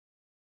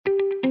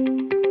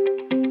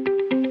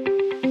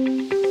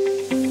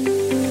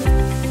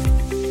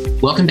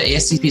Welcome to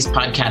ASCP's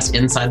podcast,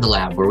 Inside the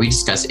Lab, where we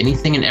discuss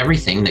anything and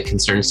everything that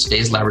concerns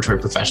today's laboratory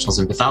professionals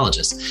and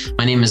pathologists.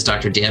 My name is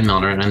Dr. Dan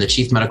Milner, and I'm the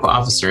Chief Medical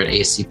Officer at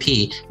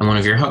ASCP and one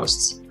of your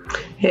hosts.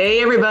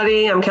 Hey,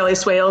 everybody. I'm Kelly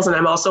Swales, and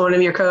I'm also one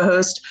of your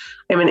co-hosts.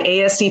 I'm an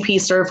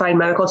ASCP certified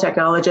medical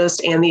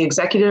technologist and the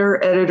executive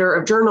editor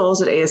of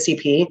journals at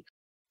ASCP.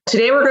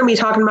 Today, we're going to be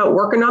talking about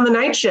working on the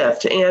night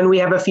shift, and we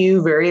have a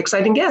few very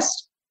exciting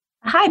guests.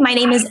 Hi, my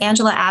name is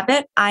Angela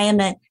Abbott. I am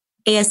an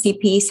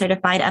ASCP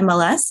certified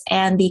MLS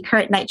and the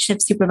current night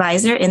shift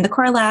supervisor in the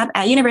core lab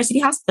at University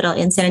Hospital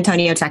in San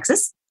Antonio,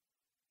 Texas.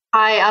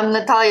 Hi, I'm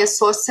Natalia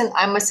Sosin.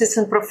 I'm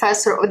assistant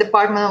professor of the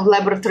Department of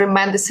Laboratory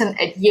Medicine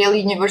at Yale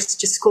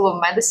University School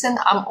of Medicine.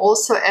 I'm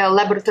also a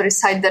laboratory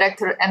site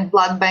director and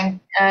blood bank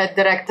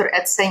director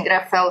at St.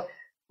 Raphael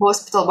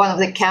Hospital, one of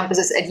the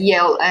campuses at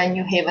Yale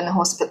New Haven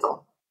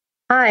Hospital.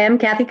 Hi, I'm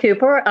Kathy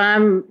Cooper.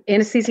 I'm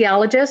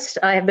anesthesiologist.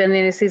 I have been an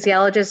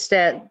anesthesiologist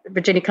at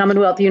Virginia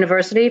Commonwealth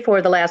University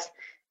for the last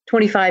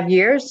 25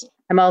 years.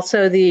 I'm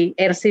also the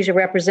anesthesia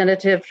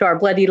representative to our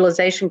blood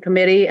utilization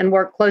committee and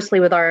work closely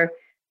with our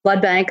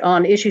blood bank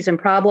on issues and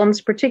problems,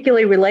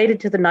 particularly related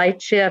to the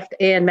night shift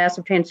and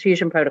massive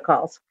transfusion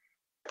protocols.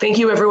 Thank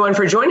you, everyone,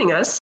 for joining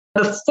us.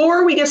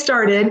 Before we get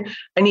started,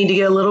 I need to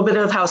get a little bit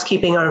of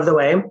housekeeping out of the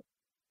way.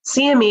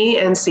 CME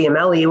and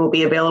CMLE will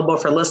be available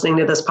for listening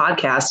to this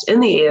podcast in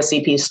the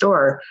ASCP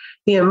store.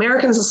 The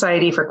American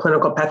Society for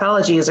Clinical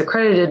Pathology is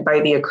accredited by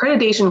the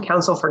Accreditation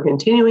Council for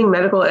Continuing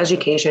Medical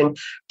Education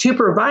to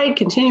provide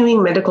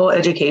continuing medical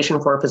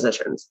education for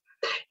physicians.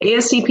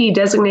 ASCP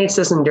designates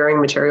this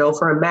enduring material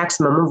for a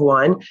maximum of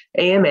 1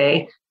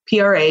 AMA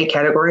PRA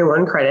Category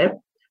 1 credit.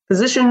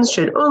 Physicians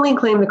should only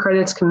claim the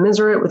credits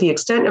commensurate with the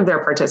extent of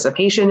their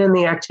participation in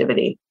the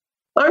activity.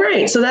 All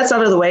right, so that's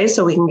out of the way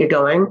so we can get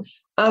going.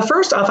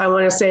 First off, I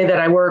want to say that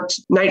I worked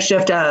night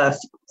shift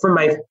for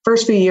my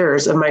first few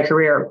years of my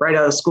career right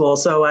out of school.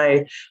 So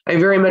I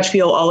very much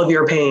feel all of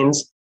your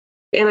pains,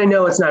 and I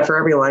know it's not for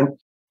everyone.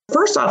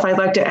 First off, I'd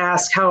like to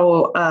ask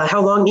how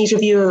long each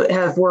of you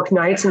have worked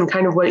nights and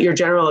kind of what your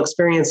general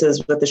experience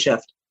is with the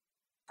shift.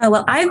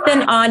 Well, I've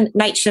been on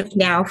night shift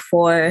now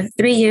for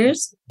 3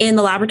 years in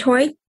the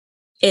laboratory.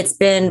 It's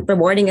been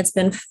rewarding. It's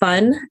been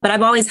fun, but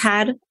I've always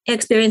had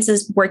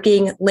experiences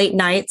working late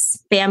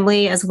nights,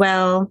 family as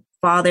well,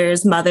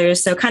 fathers,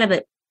 mothers. So kind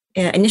of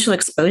an initial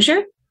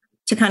exposure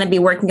to kind of be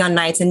working on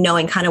nights and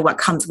knowing kind of what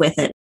comes with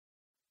it.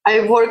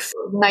 I worked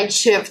night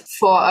shift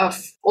for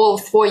all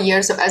 4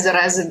 years as a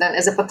resident,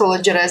 as a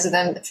pathology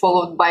resident,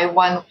 followed by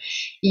 1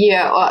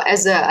 year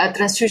as a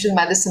transfusion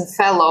medicine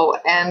fellow.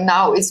 And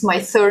now it's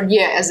my third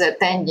year as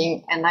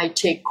attending, and I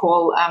take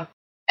call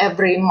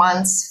every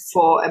month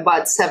for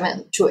about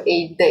 7 to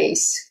 8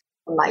 days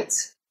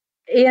nights.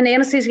 In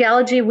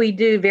anesthesiology, we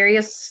do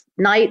various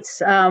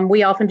nights.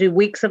 We often do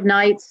weeks of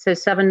nights, so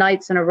 7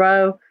 nights in a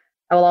row.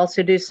 I will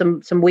also do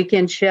some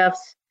weekend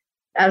shifts.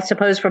 I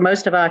suppose for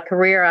most of our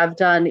career, I've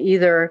done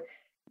either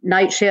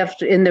night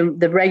shift in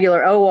the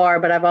regular OR,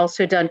 but I've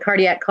also done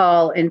cardiac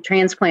call and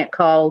transplant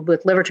call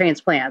with liver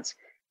transplants.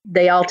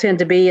 They all tend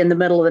to be in the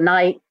middle of the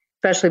night,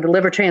 especially the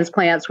liver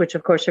transplants, which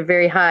of course are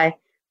very high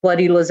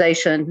blood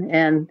utilization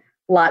and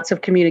lots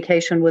of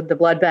communication with the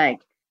blood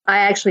bank. I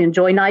actually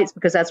enjoy nights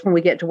because that's when we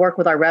get to work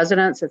with our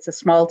residents. It's a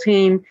small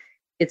team.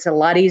 It's a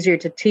lot easier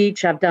to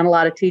teach. I've done a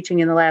lot of teaching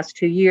in the last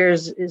 2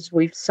 years.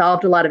 We've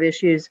solved a lot of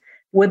issues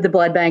with the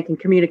blood bank and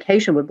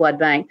communication with blood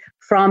bank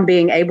from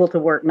being able to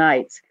work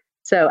nights.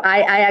 So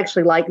I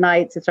actually like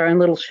nights. It's our own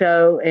little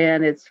show,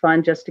 and it's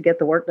fun just to get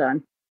the work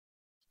done.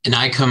 And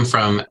I come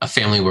from a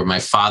family where my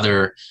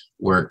father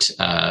worked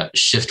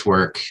shift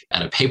work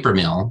at a paper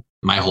mill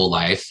my whole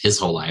life, his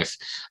whole life,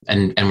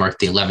 and worked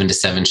the 11 to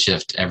 7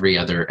 shift every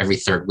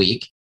third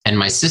week. And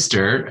my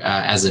sister,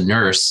 as a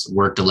nurse,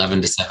 worked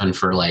 11 to 7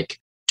 for like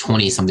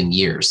 20 something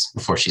years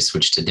before she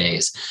switched to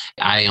days.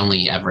 I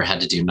only ever had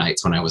to do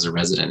nights when I was a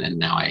resident, and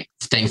now I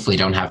thankfully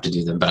don't have to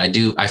do them, but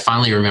I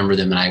finally remember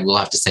them. And I will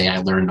have to say I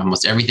learned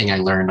almost everything I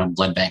learned on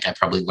blood bank. I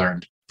probably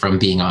learned from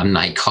being on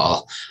night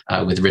call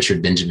with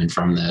Richard Benjamin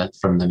from the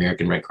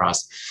American Red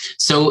Cross.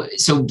 So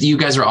you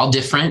guys are all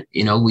different.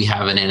 You know, we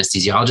have an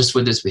anesthesiologist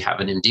with us, we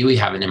have an MD, we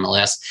have an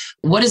MLS.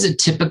 What does a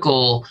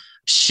typical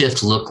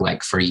shift look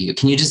like for you?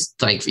 Can you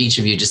just, like, for each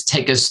of you, just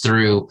take us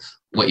through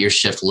what your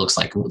shift looks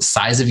like? The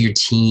size of your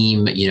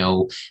team, you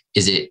know,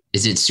 is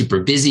it super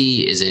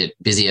busy? Is it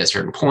busy at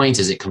certain points?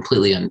 Is it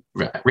completely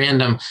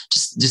random?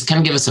 Just kind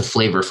of give us a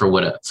flavor for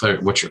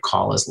what your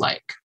call is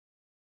like.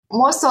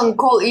 Most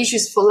on-call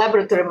issues for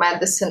laboratory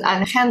medicine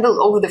are handled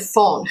over the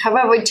phone.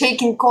 However,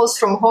 taking calls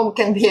from home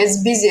can be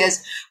as busy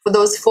as for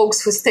those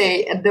folks who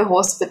stay at the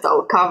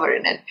hospital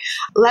covering it.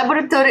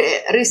 Laboratory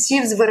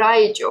receives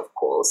variety of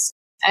calls.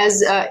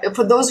 As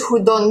for those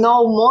who don't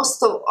know,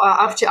 most of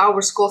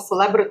after-hours call for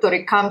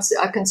laboratory comes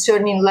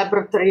concerning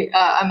laboratory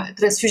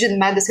transfusion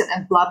medicine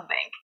and blood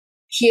bank.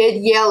 Here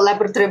at Yale,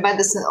 laboratory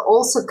medicine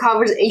also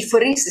covers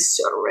apheresis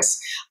service,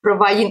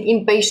 providing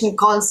inpatient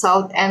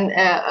consult and,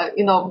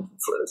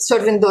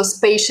 serving those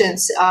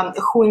patients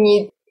who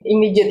need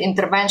immediate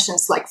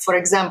interventions, like, for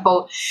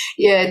example,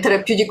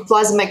 therapeutic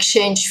plasma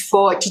exchange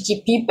for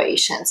TTP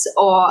patients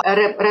or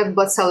red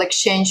blood cell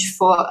exchange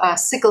for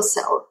sickle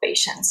cell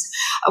patients.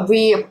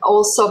 We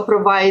also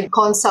provide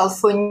consult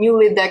for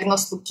newly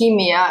diagnosed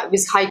leukemia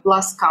with high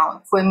blast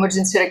count for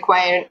emergency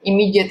requiring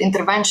immediate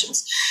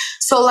interventions.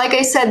 So like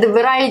I said, the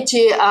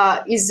variety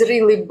is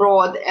really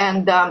broad,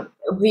 and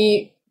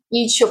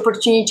each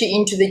opportunity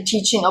into the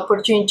teaching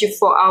opportunity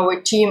for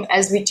our team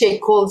as we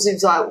take calls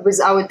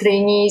with our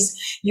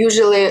trainees.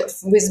 Usually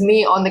with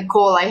me on the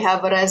call, I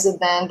have a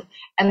resident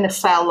and a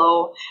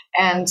fellow.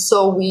 And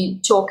so we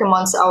talk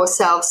amongst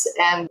ourselves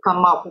and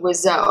come up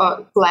with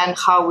a plan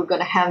how we're going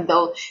to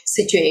handle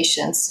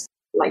situations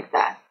like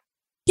that.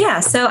 Yeah,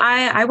 so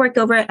I work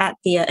over at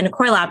in a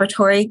core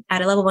laboratory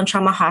at a level 1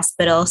 trauma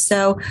hospital.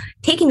 So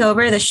taking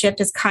over the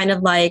shift is kind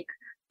of like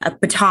a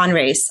baton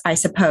race, I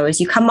suppose.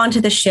 You come onto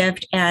the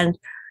shift and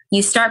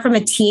you start from a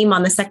team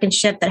on the second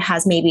shift that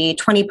has maybe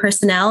 20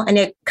 personnel, and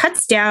it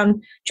cuts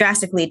down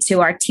drastically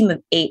to our team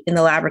of 8 in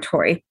the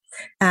laboratory.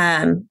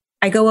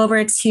 I go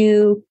over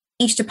to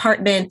each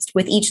department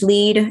with each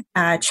lead,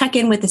 check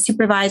in with the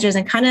supervisors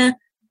and kind of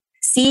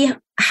see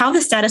how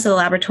the status of the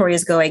laboratory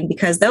is going,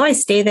 because though I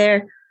stay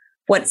there,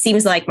 what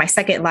seems like my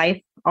second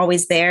life,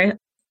 always there,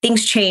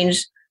 things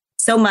change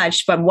so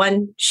much from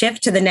one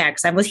shift to the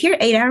next. I was here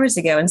 8 hours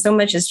ago and so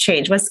much has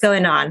changed. What's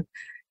going on?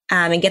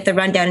 And get the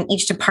rundown in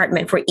each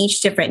department for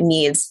each different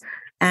needs.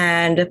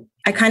 And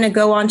I kind of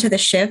go on to the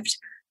shift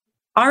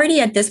already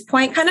at this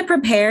point, kind of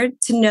prepared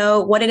to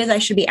know what it is I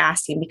should be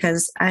asking,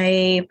 because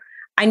I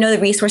know the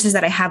resources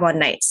that I have on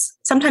nights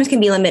sometimes can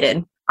be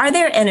limited. Are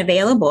there and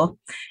available,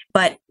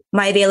 but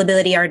my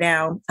availability are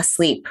now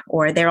asleep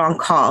or they're on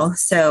call.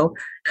 So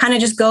kind of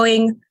just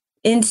going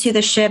into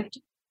the shift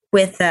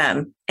with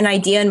an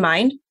idea in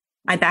mind.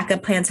 My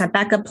backup plans have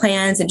backup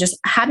plans, and just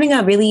having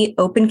a really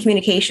open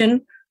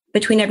communication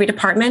between every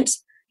department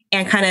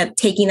and kind of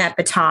taking that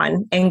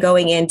baton and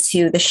going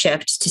into the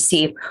shift to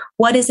see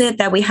what is it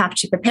that we have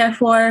to prepare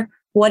for,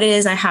 what it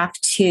is I have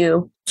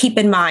to keep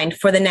in mind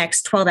for the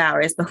next 12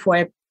 hours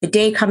before the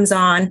day comes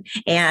on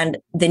and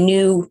the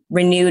new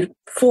renewed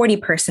 40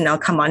 personnel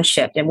come on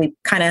shift. And we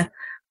kind of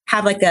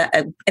have like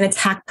an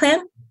attack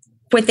plan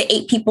with the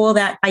 8 people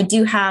that I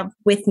do have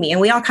with me.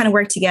 And we all kind of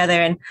work together,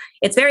 and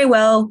it's very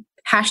well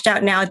hashed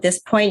out now at this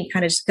point. You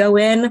kind of just go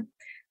in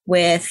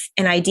with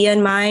an idea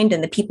in mind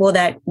and the people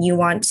that you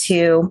want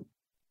to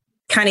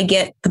kind of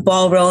get the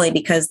ball rolling,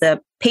 because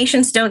the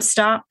patients don't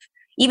stop.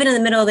 Even in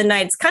the middle of the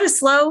night, it's kind of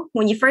slow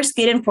when you first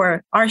get in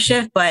for our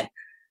shift, but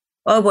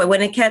oh boy,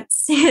 when it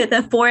gets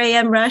the 4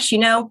 a.m. rush,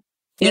 you have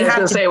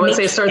to say once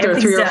they start their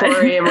 3 or 4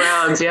 a.m.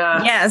 rounds,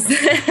 yeah. Yes.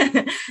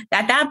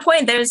 At that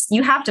point,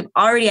 you have to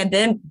already have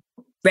been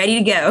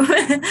ready to go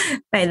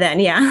by then.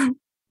 Yeah.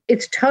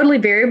 It's totally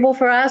variable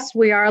for us.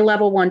 We are a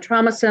level 1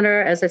 trauma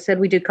center. As I said,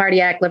 we do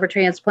cardiac, liver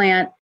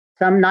transplant.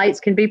 Some nights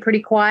can be pretty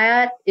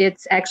quiet.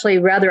 It's actually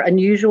rather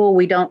unusual.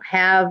 We don't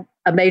have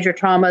a major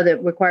trauma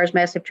that requires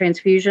massive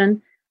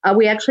transfusion.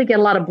 We actually get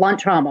a lot of blunt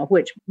trauma,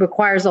 which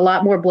requires a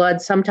lot more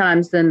blood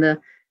sometimes than the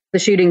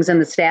shootings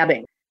and the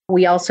stabbing.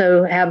 We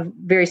also have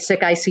very sick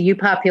ICU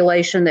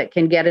population that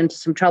can get into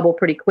some trouble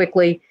pretty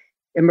quickly.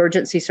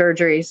 Emergency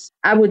surgeries.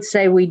 I would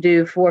say we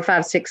do 4,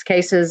 5, 6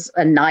 cases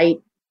a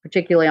night,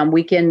 particularly on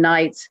weekend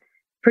nights.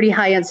 Pretty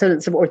high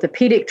incidence of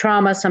orthopedic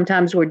trauma.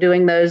 Sometimes we're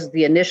doing those,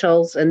 the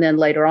initials, and then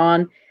later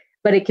on.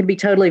 But it can be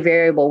totally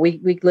variable.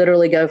 We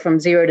literally go from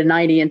 0 to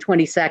 90 in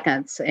 20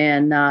 seconds.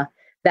 And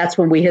that's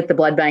when we hit the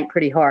blood bank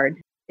pretty hard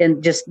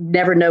and just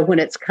never know when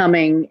it's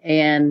coming.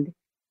 And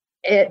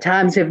at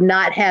times have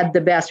not had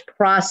the best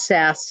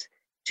process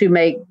to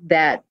make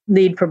that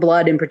need for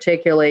blood in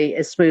particularly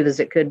as smooth as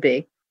it could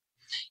be.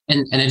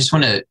 And I just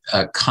want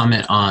to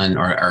comment on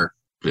or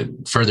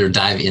further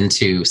dive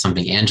into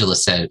something Angela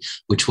said,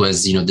 which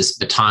was, this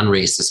baton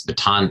race, this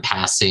baton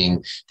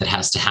passing that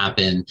has to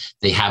happen.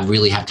 They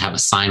really have to have a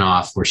sign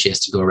off where she has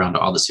to go around to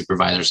all the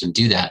supervisors and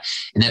do that.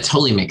 And that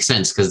totally makes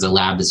sense, because the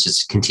lab is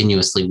just a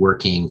continuously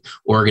working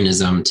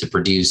organism to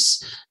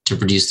produce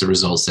the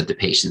results that the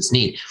patients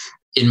need.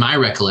 In my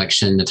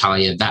recollection,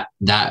 Natalia,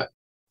 that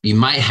you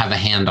might have a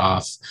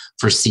handoff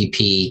for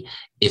CP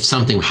if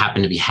something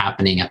happened to be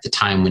happening at the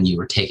time when you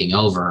were taking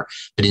over.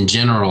 But in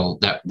general,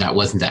 that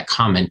wasn't that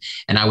common.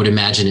 And I would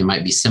imagine it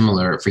might be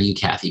similar for you,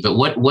 Kathy. But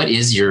what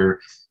is your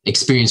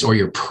experience or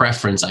your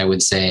preference, I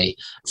would say,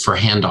 for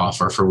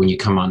handoff or for when you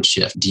come on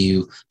shift? Do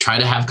you try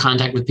to have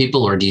contact with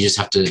people, or do you just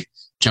have to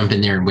jump in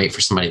there and wait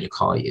for somebody to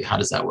call you? How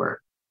does that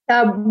work?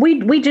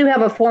 We do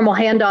have a formal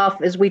handoff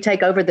as we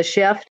take over the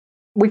shift.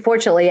 We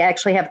fortunately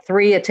actually have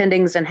 3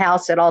 attendings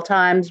in-house at all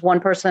times, 1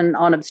 person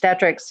on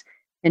obstetrics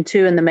and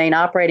 2 in the main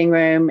operating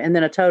room, and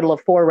then a total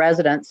of 4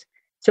 residents.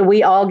 So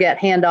we all get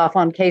handoff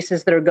on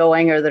cases that are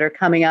going or that are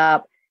coming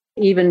up.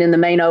 Even in the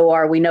main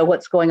OR, we know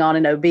what's going on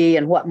in OB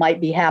and what might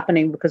be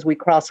happening because we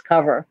cross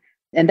cover.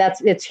 And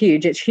it's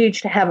huge. It's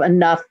huge to have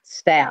enough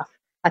staff.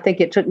 I think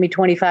it took me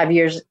 25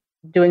 years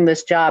doing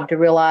this job to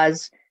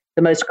realize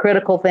The most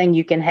critical thing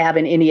you can have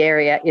in any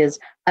area is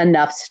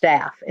enough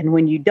staff. And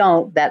when you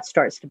don't, that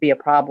starts to be a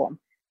problem.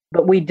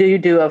 But we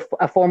do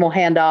a formal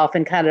handoff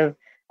and kind of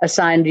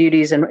assign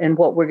duties and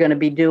what we're going to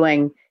be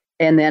doing,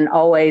 and then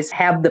always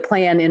have the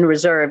plan in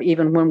reserve,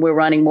 even when we're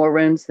running more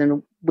rooms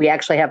than we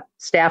actually have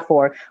staff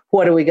for.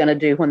 What are we going to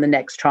do when the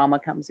next trauma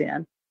comes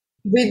in?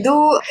 We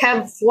do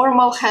have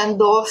formal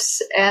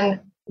handoffs and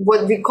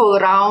what we call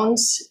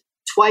rounds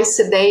twice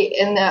a day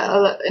in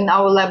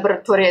our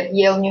laboratory at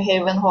Yale New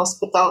Haven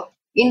Hospital.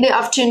 In the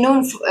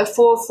afternoon,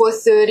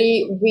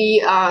 4:30,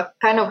 we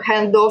kind of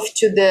hand off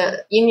to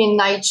the evening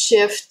night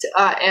shift,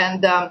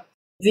 and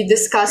we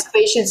discuss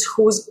patients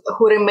who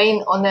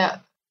remain on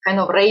a kind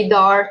of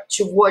radar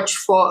to watch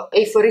for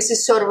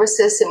apheresis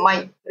services. It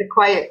might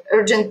require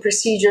urgent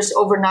procedures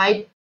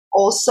overnight.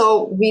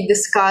 Also, we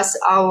discuss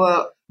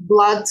our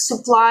blood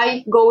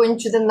supply going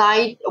to the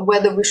night,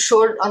 whether we're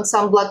short on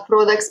some blood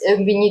products,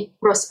 and we need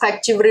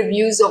prospective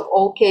reviews of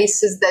all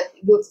cases that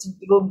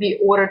will be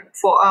ordered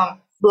for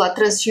blood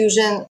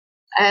transfusion.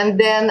 And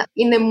then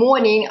in the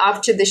morning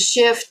after the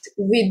shift,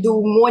 we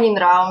do morning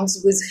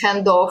rounds with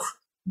handoff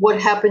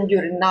what happened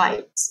during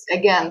night.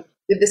 Again,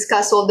 we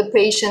discuss all the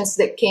patients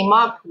that came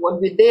up,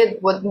 what we did,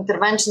 what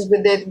interventions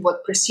we did,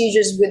 what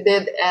procedures we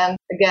did, and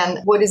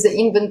again, what is the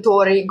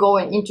inventory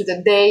going into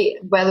the day,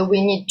 whether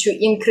we need to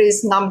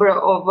increase number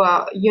of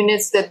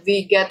units that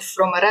we get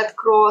from a Red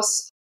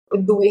Cross,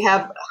 do we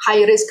have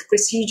high-risk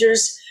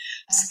procedures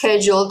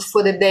scheduled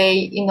for the day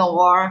in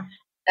OR,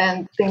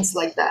 and things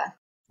like that.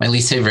 My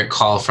least favorite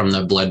call from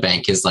the blood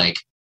bank is like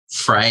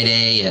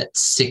Friday at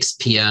 6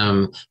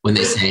 p.m. when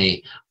they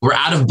say, we're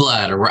out of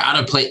blood or we're out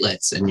of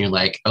platelets. And you're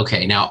like,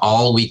 okay, now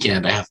all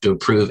weekend I have to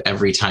approve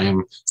every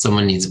time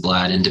someone needs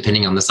blood. And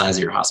depending on the size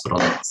of your hospital,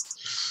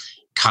 that's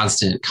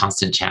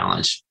constant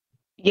challenge.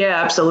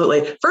 Yeah,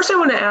 absolutely. First, I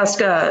want to ask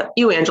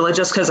you, Angela,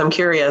 just because I'm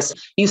curious.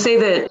 You say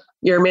that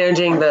you're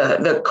managing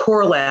the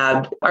core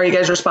lab. Are you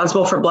guys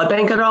responsible for blood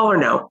bank at all or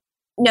no?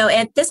 No,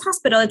 at this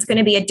hospital, it's going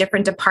to be a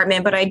different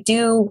department, but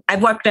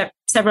I've worked at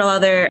several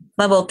other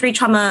level 3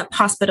 trauma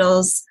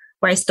hospitals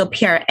where I still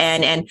PRN,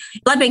 and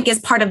blood bank is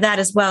part of that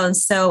as well. And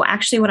so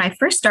actually, when I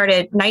first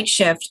started night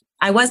shift,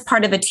 I was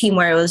part of a team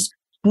where it was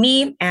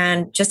me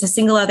and just a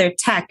single other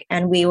tech,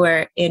 and we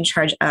were in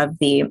charge of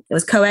it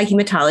was co-ag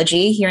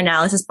hematology,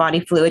 urinalysis,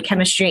 body fluid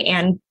chemistry,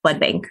 and blood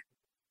bank.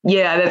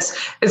 Yeah,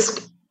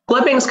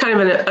 blood bank's kind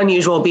of an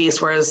unusual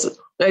beast, whereas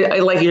I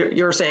like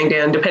you're saying,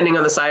 Dan, depending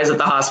on the size of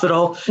the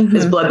hospital,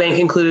 is blood bank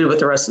included with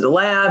the rest of the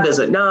lab? Is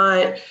it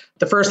not?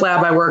 The first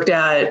lab I worked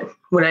at,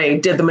 when I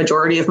did the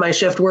majority of my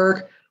shift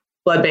work,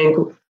 blood bank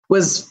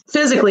was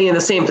physically in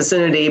the same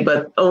vicinity,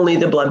 but only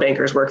the blood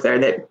bankers worked there.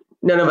 That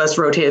none of us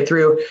rotated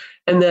through.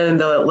 And then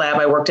the lab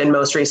I worked in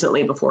most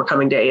recently before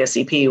coming to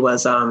ASCP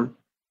was,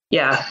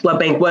 blood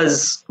bank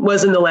was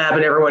in the lab,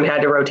 and everyone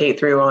had to rotate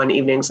through on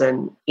evenings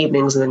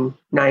and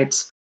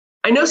nights.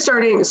 I know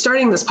starting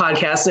this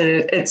podcast,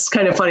 and it's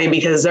kind of funny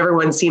because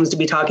everyone seems to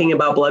be talking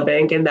about blood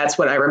bank, and that's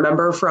what I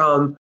remember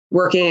from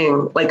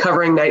working, like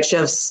covering night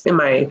shifts in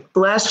my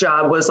last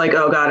job was like,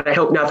 oh God, I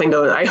hope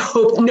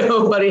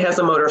nobody has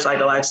a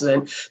motorcycle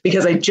accident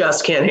because I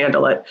just can't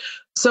handle it.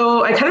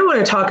 So I kind of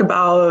want to talk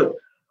about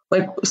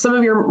like some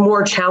of your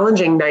more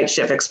challenging night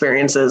shift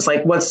experiences.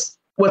 Like what's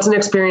an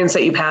experience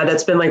that you've had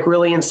that's been like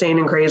really insane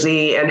and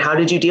crazy, and how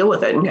did you deal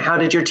with it, and how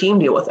did your team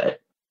deal with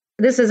it?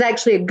 This is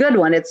actually a good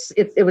one.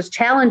 It was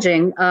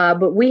challenging,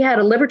 but we had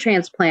a liver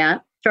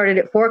transplant, started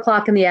at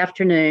 4:00 in the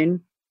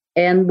afternoon,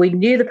 and we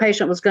knew the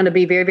patient was going to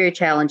be very, very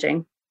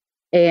challenging.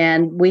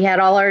 And we had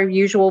all our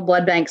usual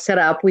blood bank set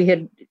up. We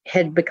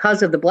had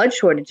because of the blood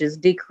shortages,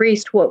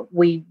 decreased what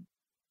we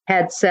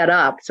had set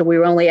up. So we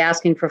were only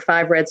asking for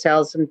 5 red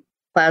cells and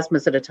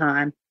plasmas at a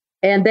time.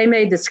 And they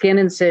made the skin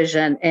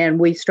incision, and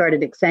we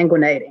started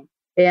exsanguinating.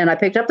 And I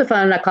picked up the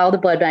phone and I called the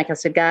blood bank. I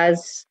said,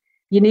 guys,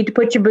 you need to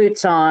put your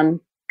boots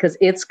on, because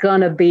it's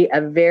going to be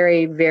a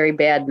very, very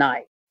bad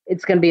night.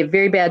 It's going to be a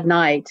very bad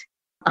night.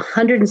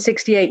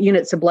 168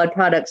 units of blood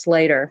products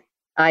later,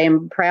 I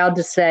am proud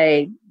to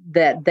say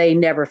that they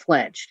never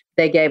flinched.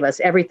 They gave us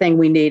everything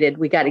we needed.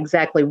 We got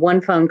exactly 1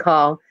 phone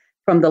call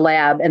from the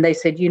lab, and they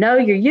said, you're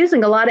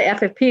using a lot of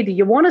FFP. Do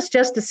you want us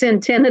just to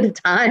send 10 at a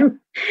time?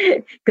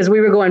 Because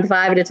we were going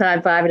 5 at a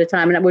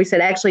time. And we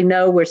said, actually,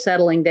 no, we're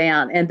settling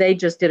down. And they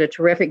just did a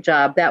terrific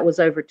job. That was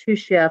over 2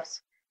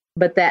 shifts.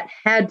 But that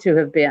had to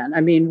have been.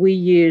 I mean, we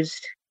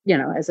used,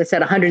 as I said,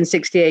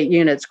 168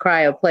 units,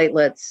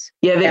 cryoplatelets.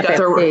 Yeah,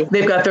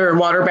 they've got their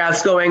water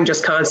baths going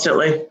just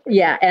constantly.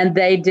 Yeah, and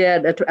they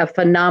did a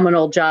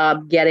phenomenal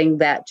job getting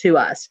that to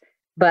us.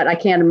 But I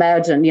can't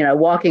imagine,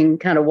 walking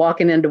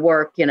into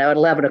work, at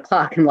 11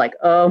 o'clock and like,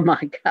 oh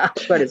my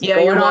gosh, what is going on?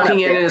 Yeah, you're walking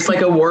in and it's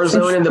like a war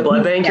zone in the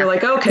blood bank. Yeah. You're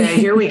like, okay,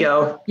 here we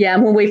go. Yeah,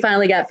 and when we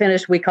finally got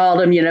finished, we called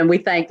them, and we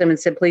thanked them and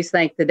said, please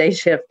thank the day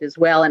shift as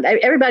well. And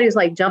everybody was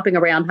like jumping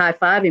around,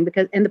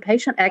 high-fiving, and the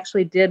patient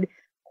actually did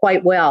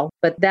quite well.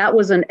 But that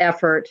was an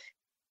effort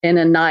in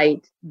a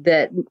night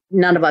that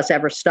none of us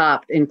ever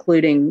stopped,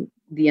 including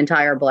the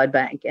entire blood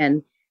bank.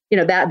 And,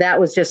 that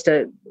was just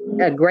a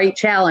great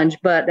challenge,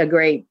 but a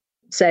great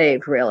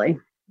saved, really.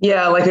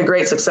 Yeah, like a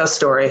great success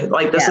story.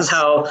 Like this is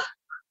how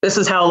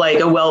like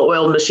a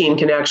well-oiled machine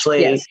can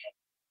actually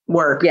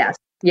work.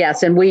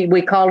 Yes. And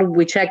we called,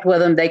 we checked with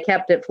them. They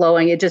kept it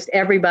flowing.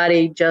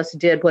 Everybody just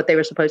did what they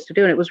were supposed to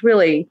do. And it was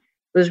really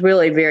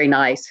very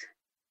nice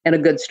and a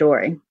good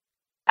story.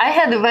 I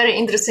had a very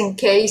interesting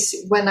case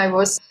when I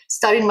was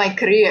starting my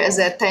career as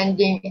an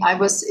attending. I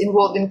was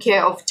involved in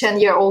care of a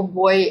 10-year-old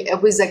boy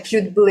with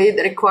acute bleed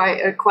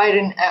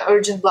requiring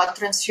urgent blood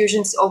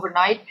transfusions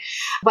overnight.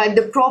 But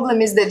the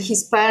problem is that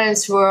his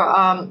parents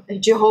were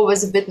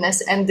Jehovah's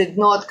Witness and did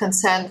not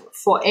consent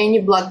for any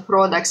blood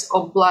products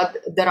or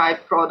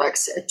blood-derived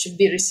products to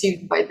be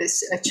received by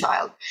this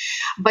child.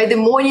 By the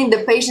morning,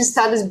 the patient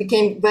status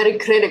became very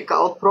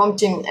critical,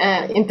 prompting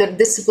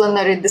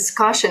interdisciplinary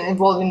discussion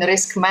involving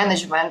risk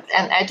management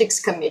and ethics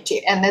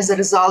committee. And as a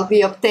result,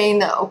 we obtained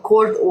a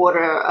court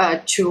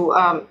order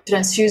to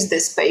transfuse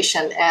this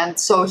patient. And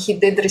so he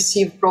did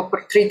receive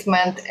proper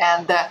treatment.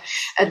 And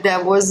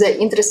there was an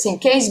interesting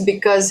case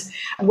because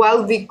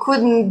while we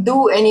couldn't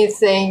do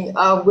anything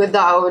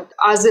without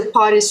other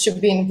parties to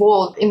be involved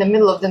in the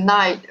middle of the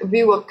night,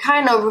 we were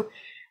kind of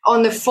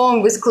on the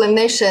phone with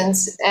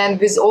clinicians and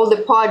with all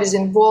the parties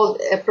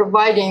involved,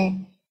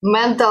 providing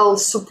mental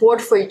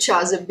support for each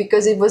other,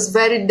 because it was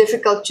very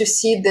difficult to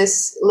see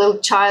this little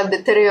child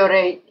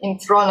deteriorate in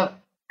front of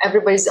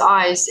everybody's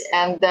eyes,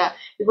 and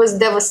it was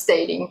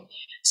devastating.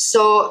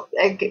 So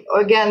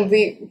again,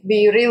 we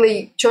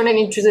really turned it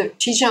into the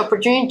teaching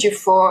opportunity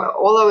for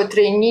all our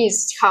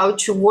trainees how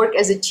to work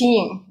as a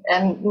team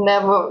and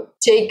never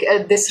take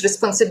this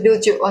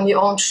responsibility on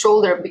your own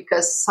shoulder,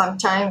 because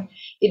sometimes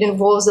it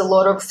involves a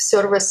lot of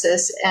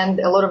services and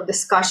a lot of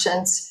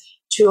discussions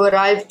to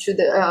arrive to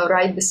the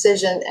right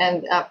decision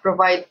and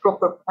provide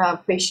proper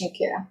patient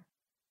care.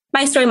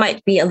 My story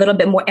might be a little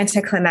bit more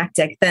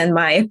anticlimactic than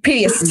my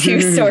previous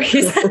two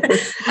stories.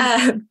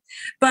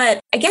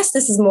 But I guess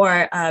this is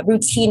more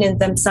routine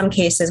in some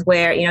cases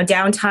where,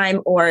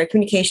 downtime or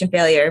communication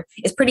failure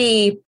is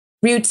pretty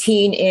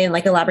routine in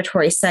like a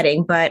laboratory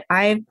setting. But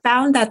I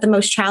found that the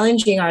most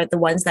challenging are the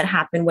ones that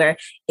happen where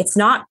it's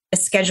not a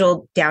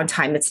scheduled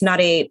downtime. It's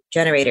not a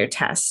generator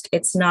test.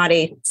 It's not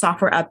a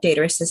software update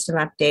or a system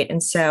update.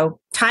 And so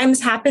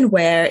times happen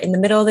where in the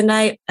middle of the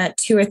night at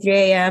 2 or 3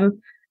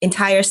 a.m.,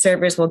 entire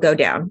servers will go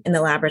down in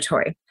the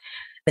laboratory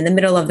in the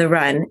middle of the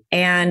run.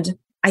 And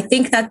I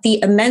think that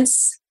the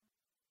immense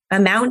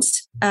amount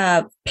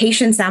of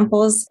patient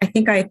samples, I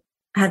think I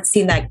had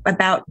seen that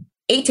about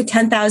 8,000 to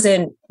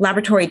 10,000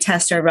 laboratory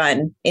tests are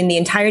run in the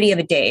entirety of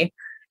a day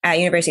at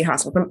University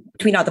Hospital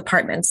between all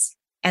departments.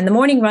 And the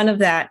morning run of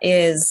that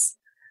is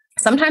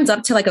sometimes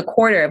up to like a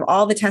quarter of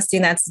all the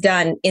testing that's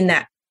done in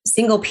that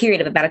single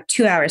period of about a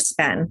 2-hour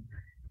span.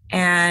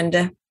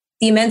 And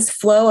the immense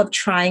flow of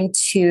trying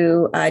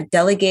to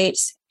delegate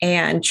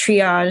and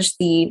triage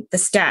the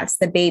stats,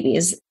 the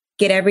babies,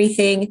 get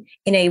everything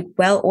in a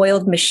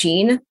well-oiled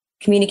machine,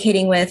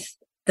 communicating with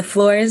the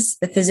floors,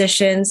 the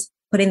physicians,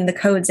 putting the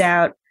codes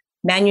out,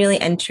 manually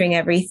entering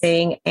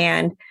everything,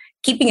 and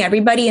keeping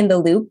everybody in the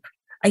loop,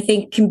 I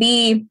think can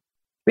be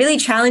really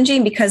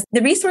challenging because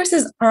the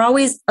resources are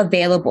always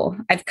available.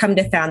 I've come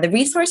to found the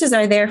resources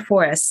are there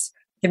for us.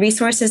 The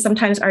resources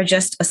sometimes are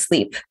just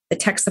asleep. The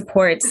tech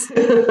supports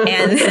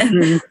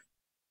and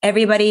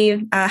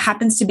everybody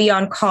happens to be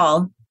on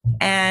call.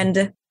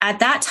 And at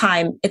that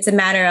time, it's a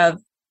matter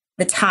of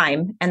the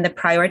time and the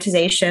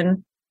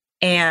prioritization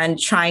and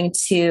trying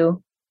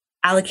to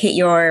allocate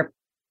your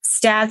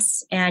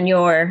stats and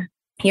your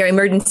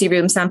emergency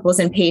room samples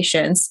and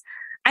patients.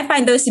 I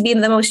find those to be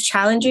the most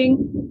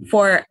challenging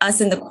for us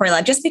in the core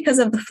lab, just because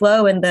of the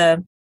flow and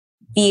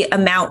the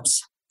amount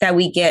that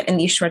we get in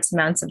these short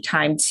amounts of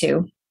time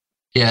too.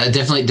 Yeah,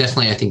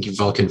 definitely. I think you've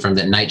all confirmed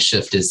that night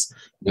shift is,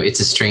 it's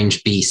a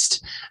strange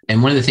beast.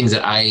 And one of the things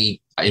that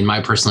in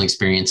my personal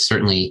experience,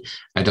 certainly,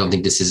 I don't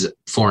think this is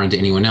foreign to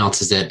anyone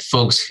else, is that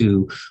folks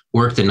who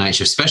work the night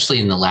shift, especially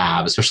in the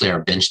lab, especially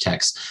our bench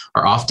techs,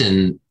 are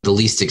often the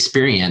least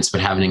experienced,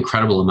 but have an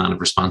incredible amount of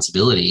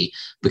responsibility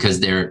because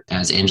they're,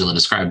 as Angela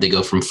described, they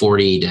go from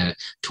 40 to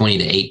 20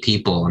 to 8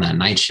 people on that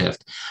night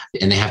shift,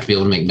 and they have to be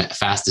able to make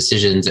fast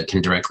decisions that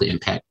can directly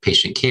impact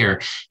patient care.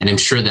 And I'm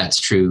sure that's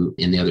true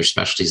in the other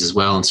specialties as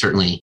well. And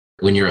certainly,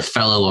 when you're a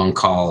fellow on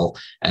call,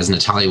 as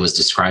Natalia was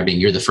describing,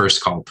 you're the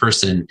first call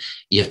person.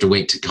 You have to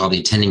wait to call the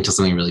attending till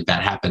something really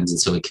bad happens. And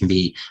so it can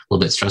be a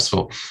little bit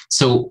stressful.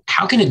 So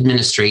how can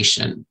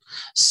administration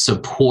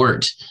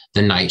support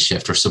the night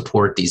shift or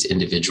support these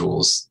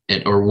individuals?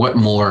 Or what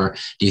more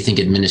do you think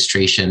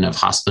administration of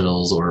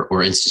hospitals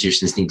or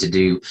institutions need to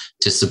do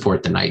to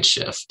support the night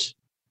shift?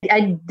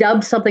 I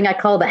dubbed something I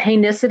call the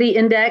heinoucity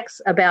index,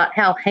 about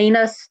how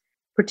heinous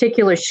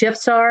particular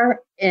shifts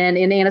are. And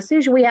in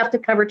anesthesia, we have to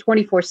cover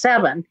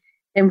 24/7.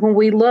 And when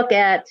we look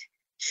at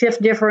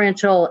shift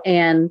differential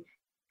and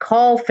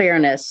call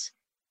fairness,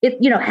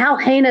 how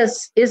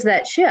heinous is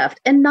that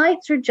shift? And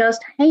nights are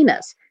just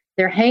heinous.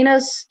 They're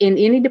heinous in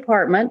any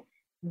department.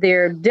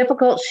 They're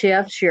difficult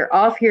shifts. You're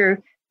off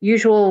your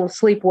usual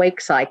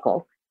sleep-wake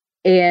cycle.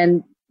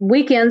 And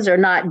weekends are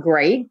not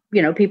great.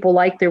 People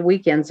like their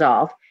weekends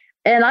off.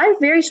 And I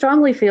very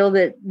strongly feel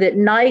that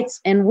nights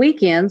and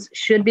weekends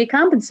should be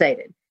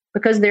compensated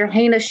because they're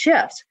heinous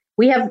shifts.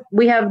 We have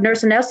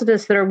nurse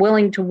anesthetists that are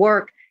willing to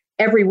work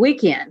every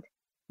weekend.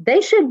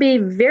 They should be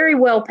very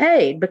well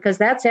paid because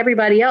that's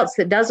everybody else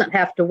that doesn't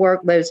have to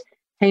work those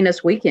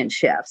heinous weekend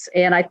shifts.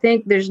 And I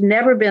think there's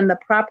never been the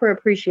proper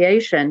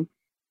appreciation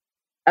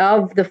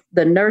of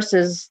the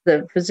nurses,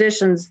 the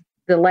physicians,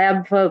 the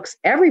lab folks,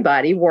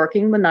 everybody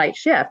working the night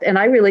shift. And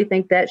I really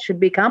think that should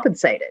be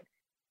compensated.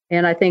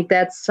 And I think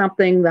that's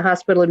something the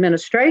hospital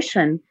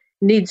administration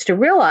needs to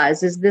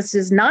realize is this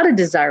is not a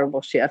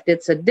desirable shift.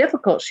 It's a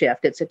difficult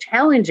shift. It's a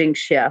challenging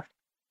shift,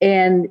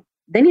 and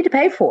they need to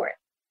pay for it.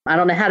 I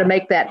don't know how to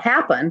make that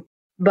happen,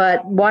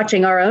 but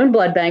watching our own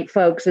blood bank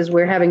folks as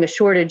we're having a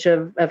shortage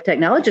of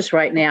technologists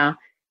right now,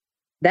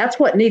 that's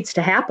what needs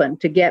to happen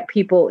to get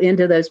people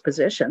into those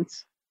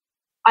positions.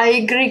 I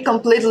agree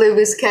completely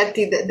with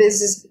Kathy that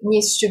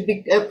needs to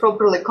be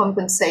properly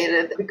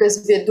compensated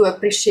because we do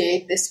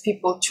appreciate these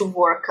people to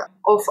work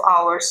off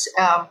hours.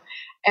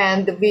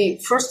 And we,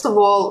 first of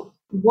all,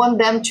 want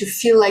them to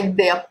feel like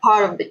they are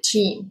part of the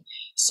team.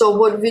 So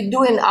what we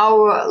do in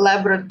our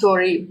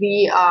laboratory,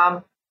 we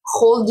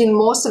holding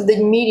most of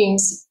the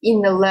meetings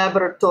in the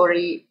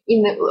laboratory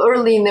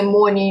early in the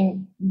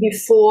morning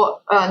before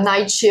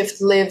night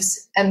shift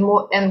leaves and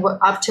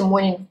after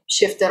morning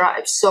shift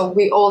arrives. So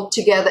we all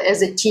together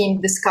as a team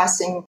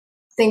discussing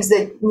things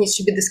that needs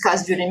to be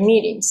discussed during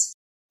meetings.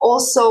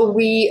 Also,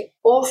 we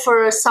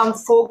offer some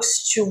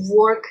folks to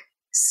work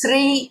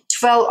 3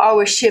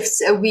 12-hour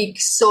shifts a week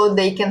so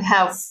they can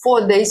have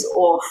 4 days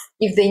off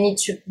if they need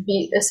to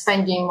be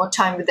spending more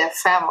time with their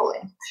family.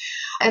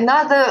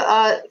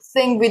 Another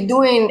thing we're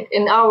doing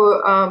in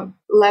our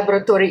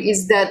laboratory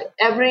is that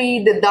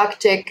every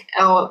didactic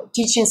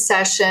teaching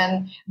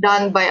session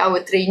done by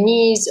our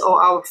trainees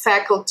or our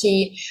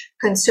faculty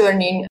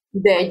concerning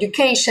the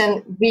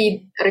education,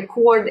 we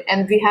record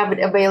and we have it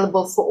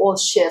available for all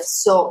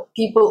shifts. So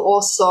people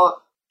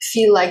also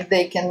feel like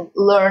they can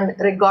learn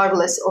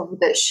regardless of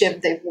the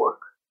shift they work.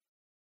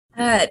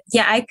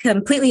 Yeah, I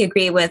completely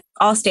agree with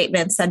all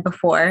statements said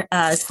before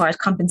as far as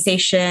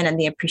compensation and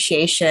the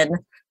appreciation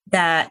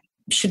that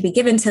should be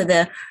given to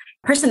the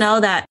personnel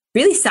that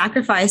really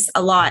sacrifice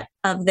a lot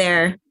of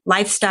their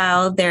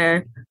lifestyle,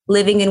 their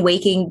living and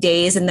waking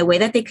days, and the way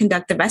that they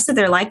conduct the rest of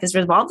their life is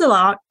revolved a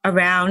lot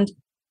around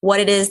what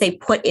it is they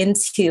put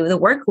into the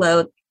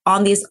workload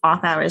on these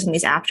off hours and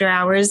these after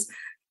hours.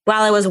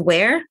 While I was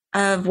aware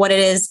of what it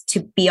is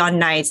to be on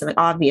nights, like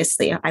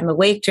obviously I'm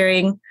awake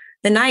during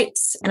the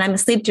nights and I'm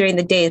asleep during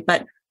the days,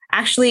 but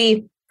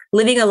actually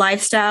living a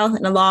lifestyle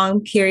in a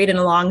long period, in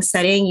a long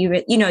setting,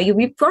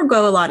 you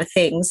forego a lot of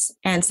things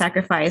and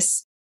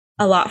sacrifice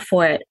a lot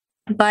for it.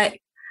 But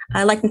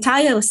like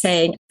Natalia was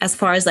saying, as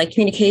far as like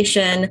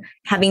communication,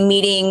 having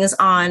meetings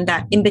on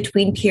that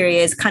in-between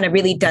periods kind of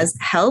really does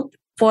help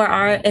for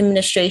our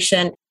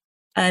administration.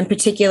 In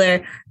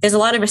particular, there's a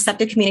lot of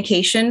receptive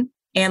communication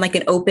and like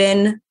an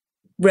open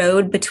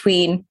road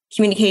between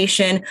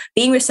communication,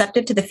 being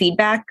receptive to the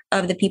feedback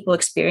of the people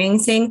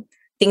experiencing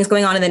things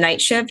going on in the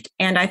night shift.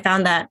 And I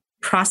found that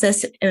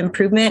process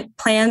improvement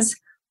plans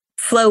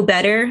flow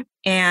better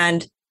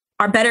and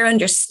are better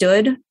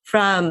understood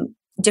from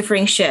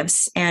differing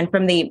shifts and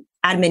from the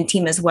admin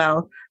team as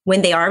well,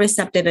 when they are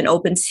receptive and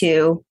open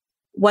to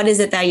what is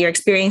it that you're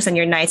experiencing on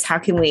your nights? How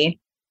can we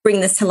bring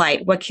this to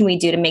light? What can we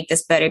do to make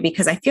this better?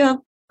 Because I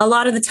feel a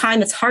lot of the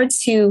time it's hard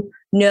to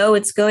know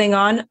what's going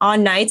on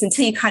nights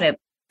until you kind of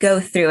go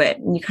through it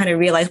and you kind of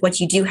realize what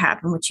you do have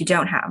and what you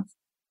don't have.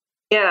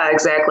 Yeah,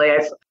 exactly.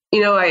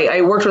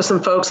 I worked with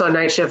some folks on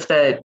night shift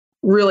that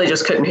really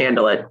just couldn't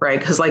handle it, right?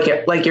 Because like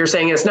you're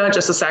saying, it's not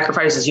just the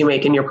sacrifices you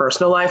make in your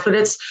personal life, but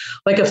it's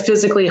like a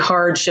physically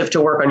hard shift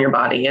to work on your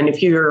body. And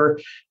if your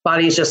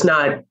body's just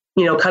not,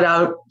 cut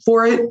out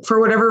for it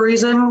for whatever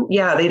reason,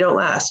 yeah, they don't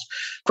last.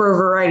 For a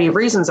variety of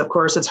reasons, of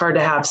course, it's hard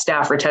to have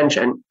staff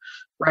retention,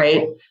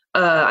 right?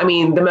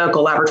 The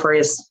medical laboratory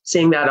is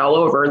seeing that all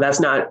over. That's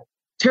not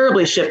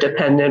terribly shift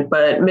dependent,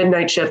 but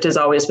midnight shift has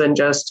always been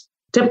just,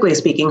 typically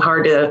speaking,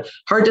 hard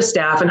to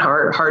staff and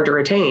hard to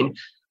retain.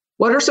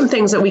 What are some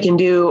things that we can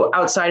do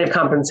outside of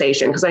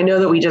compensation? Because I know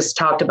that we just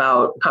talked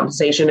about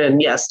compensation,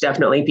 and yes,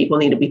 definitely people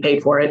need to be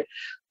paid for it.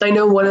 I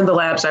know one of the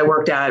labs I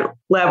worked at,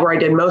 lab where I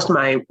did most of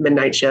my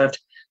midnight shift,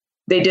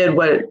 they did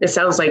what it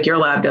sounds like your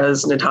lab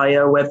does,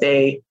 Natalia,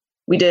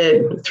 we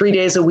did 3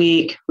 days a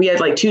week. We had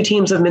like 2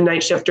 teams of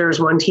midnight shifters.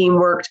 One team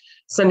worked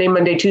Sunday,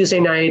 Monday, Tuesday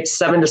nights,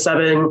 7 to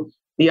 7.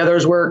 The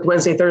others worked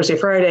Wednesday, Thursday,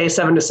 Friday,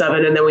 7 to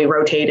 7. And then we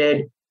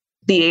rotated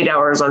the 8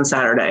 hours on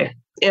Saturday.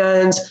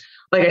 And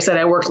like I said,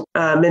 I worked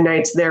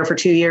midnights there for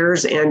 2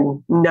 years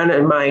and none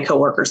of my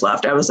coworkers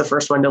left. I was the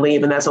first one to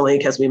leave, and that's only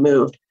because we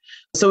moved.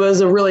 So it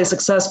was a really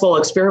successful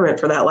experiment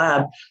for that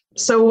lab.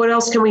 So what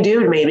else can we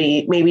do to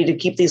maybe to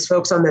keep these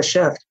folks on this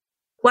shift?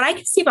 What I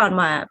can see about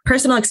my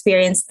personal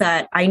experience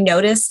that I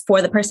notice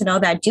for the personnel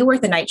that do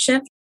work the night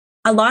shift,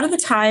 a lot of the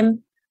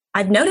time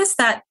I've noticed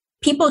that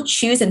people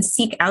choose and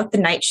seek out the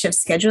night shift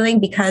scheduling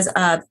because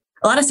of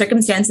a lot of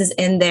circumstances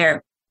in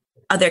their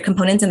other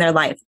components in their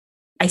life.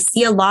 I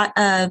see a lot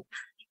of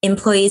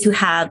employees who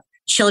have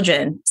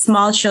children,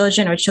 small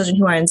children or children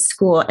who are in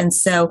school. And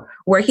so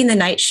working the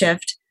night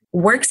shift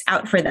works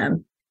out for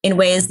them in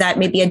ways that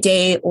maybe a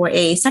day or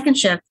a second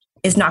shift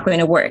is not going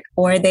to work,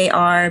 or they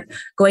are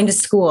going to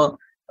school,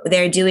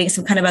 they're doing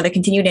some kind of other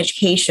continuing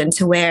education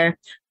to where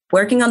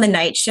working on the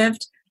night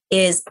shift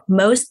is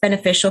most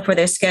beneficial for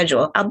their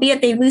schedule,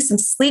 albeit they lose some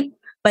sleep,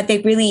 but they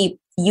really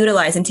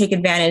utilize and take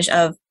advantage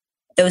of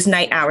those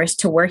night hours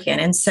to work in.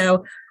 And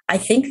so I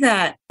think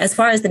that as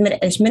far as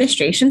the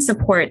administration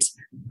supports,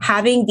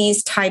 having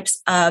these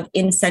types of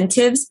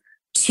incentives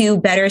to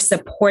better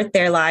support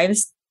their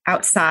lives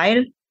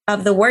outside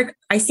of the work,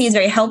 I see is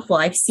very helpful.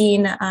 I've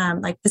seen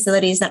like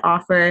facilities that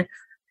offer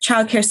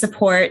childcare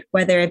support,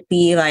 whether it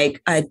be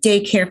like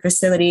daycare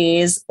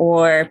facilities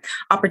or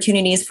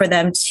opportunities for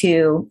them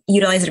to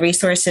utilize the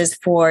resources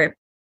for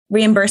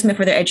reimbursement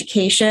for their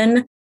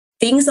education.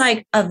 Things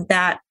like of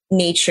that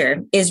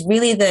nature is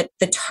really the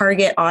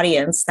target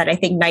audience that I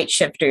think night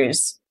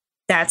shifters,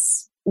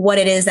 that's what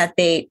it is that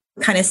they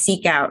kind of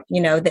seek out,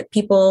 that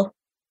people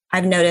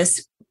I've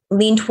noticed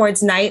lean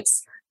towards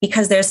nights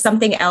because there's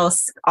something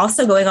else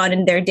also going on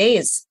in their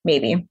days,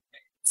 maybe.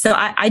 So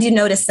I do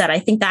notice that. I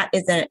think that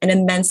is an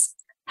immense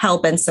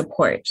help and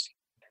support.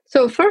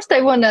 So first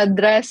I want to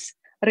address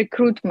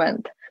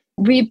recruitment.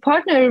 We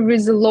partner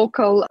with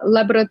local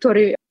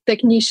laboratory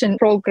technician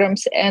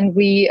programs, and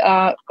we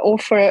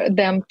offer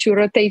them to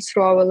rotate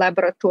through our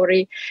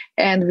laboratory,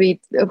 and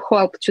we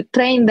help to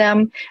train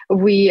them.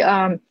 We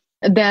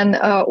then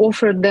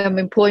offer them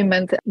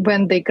employment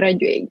when they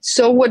graduate.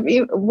 So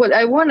what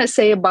I want to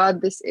say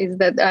about this is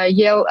that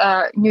Yale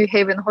New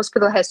Haven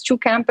Hospital has two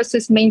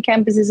campuses. Main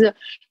campus is a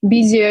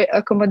busier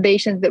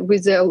accommodation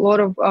with a lot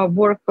of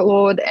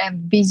workload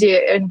and busier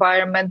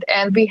environment.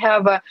 And we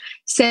have a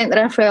St.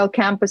 Raphael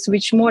campus,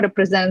 which more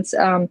represents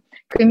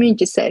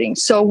community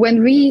settings. So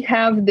when we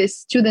have the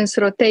students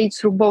rotate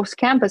through both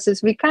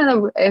campuses, we kind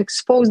of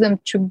expose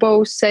them to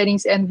both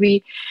settings, and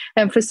we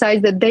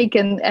emphasize that they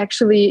can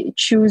actually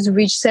choose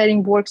which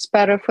setting works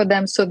better for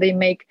them, so they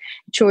make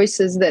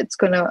choices that's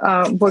going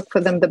to work for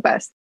them the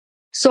best.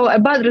 So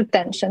about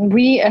retention,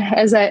 we,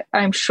 as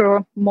I'm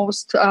sure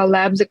most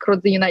labs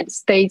across the United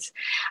States,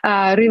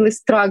 really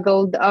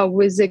struggled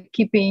with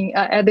keeping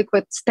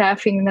adequate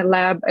staffing in the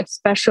lab,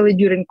 especially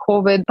during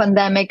COVID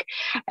pandemic.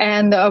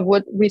 And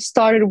what we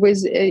started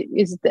with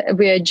is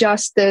we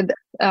adjusted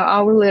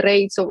hourly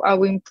rates of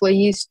our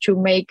employees to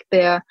make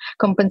their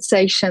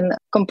compensation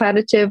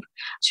competitive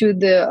to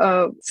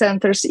the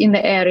centers in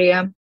the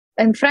area.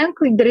 And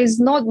frankly, there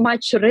is not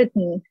much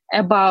written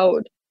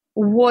about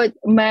what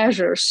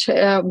measures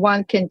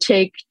one can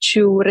take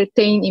to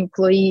retain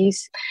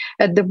employees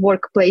at the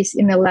workplace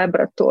in a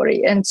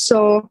laboratory. And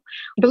so,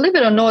 believe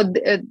it or not,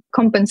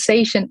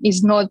 compensation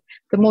is not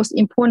the most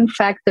important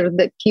factor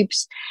that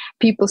keeps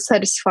people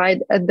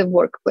satisfied at the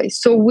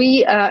workplace. So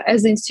we,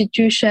 as an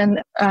institution,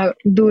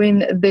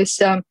 doing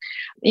this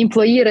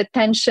employee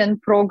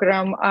retention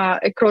program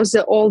across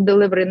the all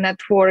delivery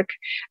network.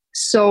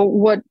 So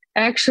what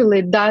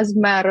actually does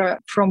matter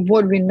from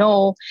what we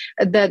know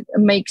that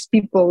makes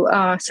people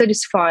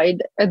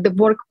satisfied at the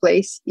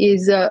workplace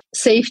is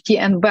safety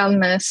and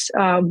wellness,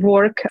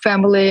 work,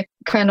 family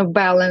kind of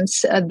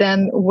balance,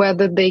 then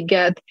whether they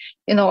get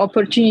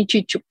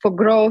opportunity for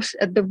growth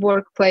at the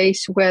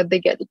workplace, where they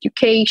get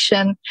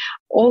education.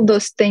 All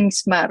those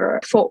things matter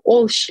for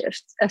all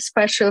shifts,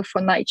 especially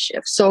for night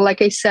shifts. So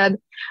like I said,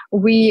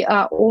 we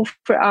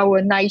offer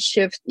our night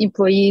shift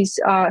employees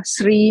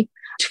 3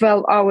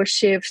 12-hour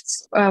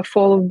shifts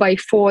followed by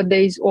 4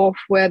 days off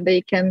where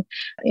they can,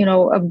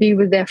 be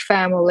with their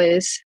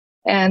families.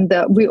 And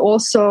we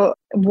also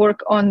work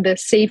on the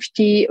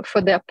safety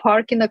for their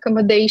parking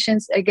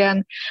accommodations.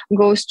 Again,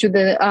 goes to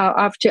the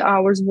after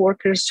hours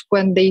workers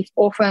when they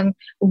often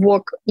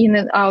walk in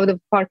and out of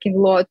parking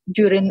lot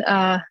during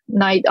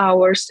night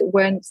hours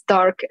when it's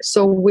dark.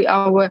 So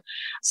our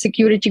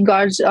security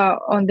guards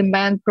on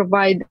demand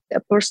provide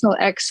a personal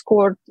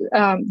escort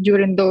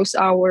during those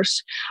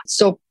hours,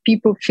 so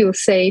people feel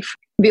safe.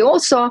 We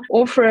also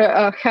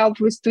offer help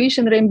with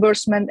tuition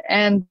reimbursement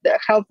and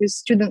help with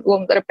student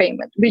loan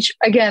repayment, which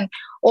again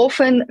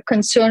often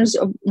concerns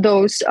of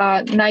those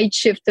night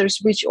shifters,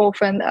 which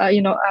often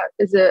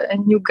is a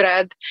new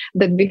grad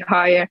that we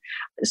hire.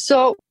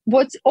 So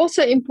what's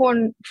also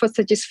important for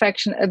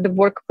satisfaction at the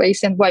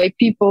workplace and why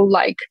people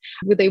like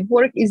where they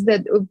work is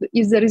that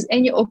if there is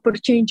any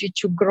opportunity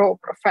to grow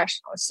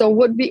professional. So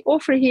what we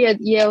offer here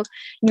at Yale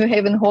New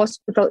Haven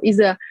Hospital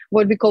is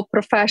what we call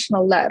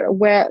professional ladder,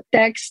 where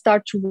techs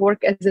start to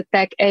work as a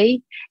tech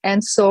A,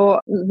 and so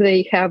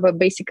they have a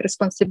basic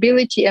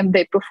responsibility and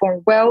they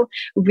perform well.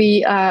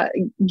 We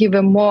give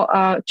them more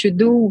to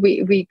do.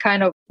 We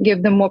kind of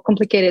give them more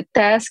complicated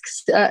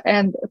tasks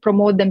and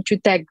promote them to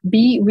tech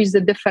B with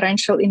the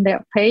differential in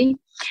their pay.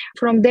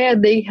 From there,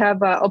 they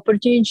have an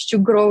opportunity to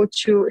grow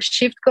to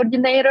shift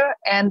coordinator,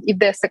 and if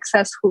they're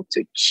successful,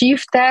 to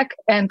chief tech.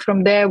 And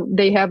from there,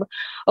 they have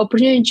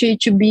opportunity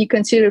to be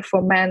considered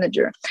for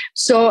manager.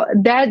 So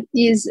that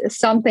is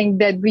something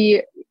that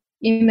we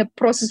in the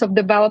process of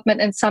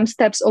development, and some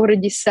steps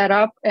already set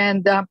up.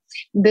 And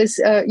this,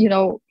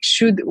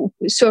 should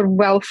serve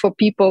well for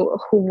people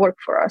who work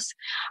for us.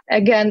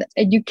 Again,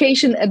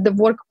 education at the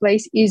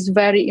workplace is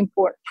very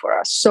important for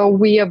us. So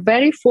we are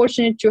very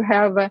fortunate to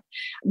have a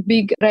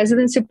big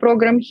residency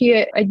program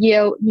here at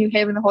Yale New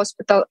Haven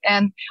Hospital.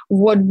 And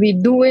what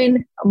we're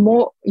doing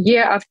more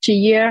year after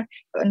year,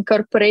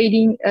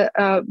 incorporating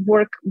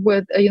work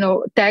with,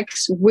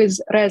 techs with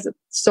residents.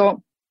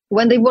 So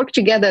when they work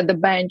together at the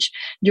bench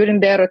during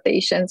their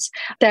rotations,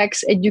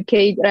 techs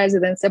educate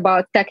residents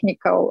about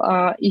technical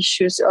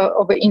issues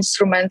of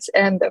instruments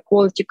and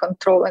quality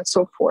control and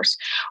so forth.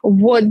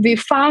 What we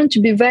found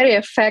to be very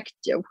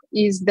effective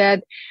is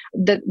that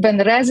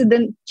when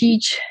residents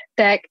teach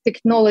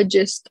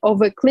technologists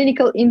of a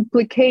clinical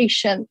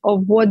implication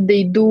of what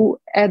they do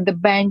at the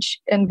bench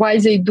and why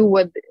they do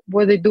what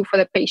they do for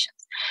the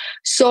patients.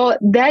 So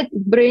that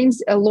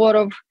brings a lot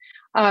of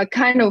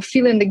kind of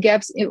fill in the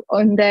gaps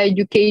on the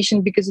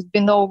education, because we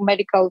know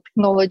medical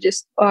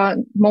technologists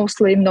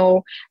mostly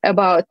know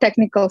about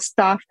technical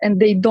stuff, and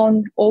they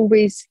don't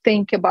always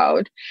think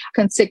about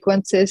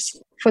consequences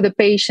for the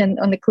patient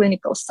on the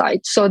clinical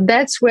side. So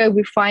that's where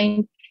we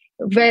find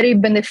very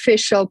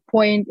beneficial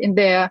point in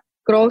their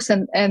growth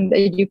and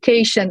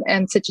education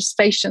and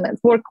satisfaction at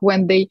work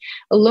when they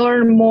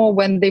learn more,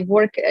 when they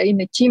work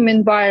in a team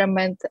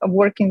environment,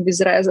 working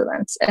with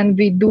residents. And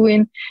we're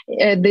doing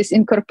this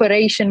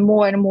incorporation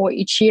more and more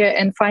each year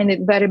and find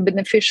it very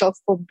beneficial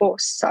for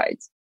both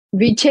sides.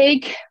 We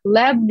take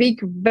Lab Week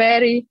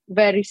very,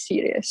 very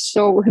serious.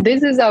 So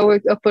this is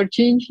our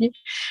opportunity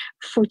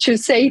to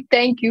say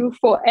thank you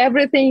for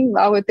everything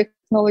our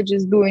technology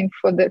is doing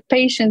for the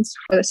patients,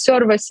 for the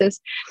services.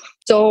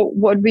 So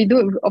what we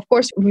do, of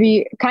course,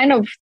 we kind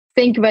of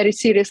think very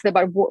seriously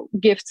about what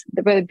gifts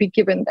that will be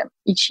given them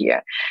each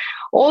year.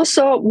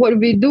 Also, what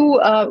we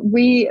do,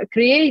 we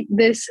create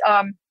this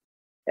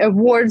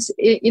awards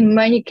in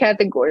many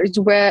categories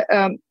where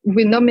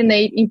we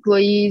nominate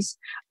employees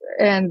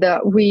and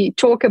we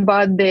talk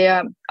about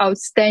their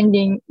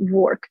outstanding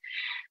work.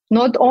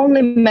 Not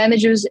only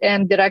managers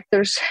and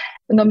directors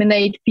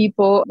nominate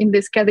people in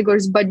these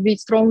categories, but we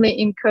strongly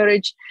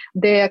encourage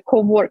their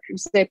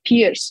co-workers, their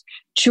peers,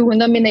 to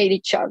nominate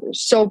each other.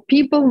 So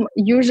people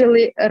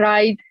usually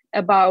write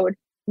about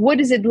what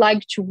is it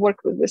like to work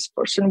with this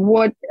person,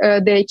 what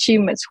their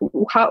achievements,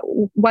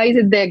 why is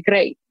it they're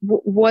great,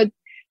 what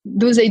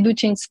do they do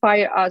to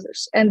inspire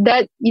others. And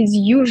that is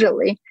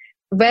usually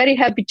very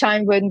happy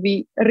time when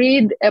we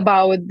read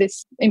about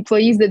these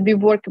employees that we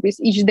work with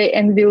each day,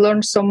 and we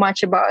learn so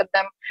much about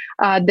them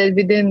that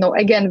we didn't know.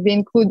 Again, we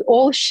include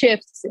all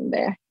shifts in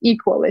there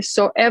equally,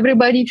 so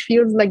everybody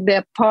feels like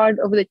they're part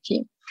of the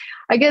team.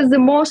 I guess the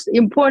most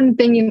important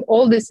thing in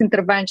all these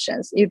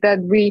interventions is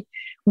that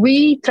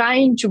we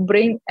trying to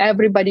bring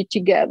everybody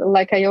together.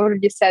 Like I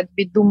already said,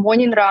 we do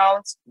morning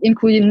rounds,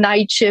 including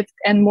night shift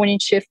and morning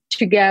shift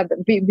together.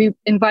 We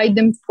invite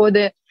them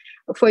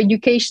for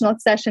educational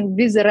session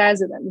with the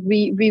resident.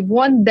 We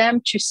want them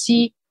to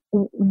see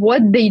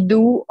what they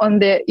do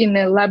in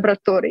a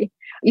laboratory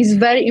is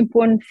very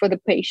important for the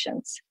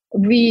patients.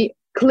 We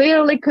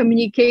clearly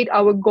communicate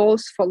our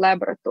goals for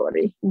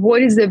laboratory.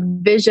 What is the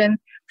vision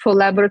for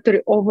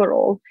laboratory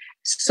overall,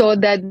 so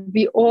that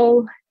we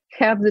all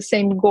have the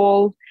same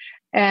goal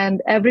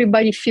and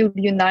everybody feels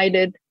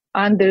united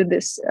under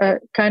this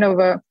kind of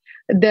a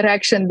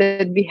direction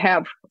that we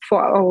have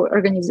for our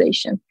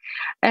organization.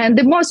 And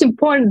the most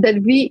important,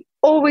 that we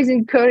always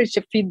encourage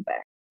the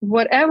feedback.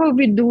 Whatever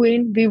we're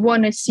doing, we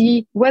want to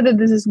see whether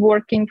this is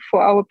working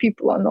for our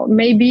people or not.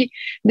 Maybe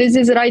this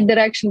is the right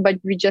direction, but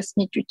we just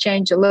need to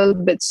change a little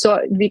bit.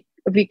 So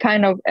we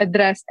kind of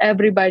address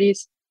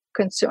everybody's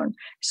concern.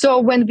 So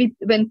when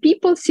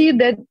people see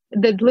that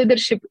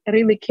leadership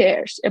really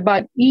cares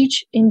about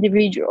each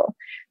individual,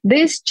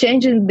 this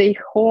changes the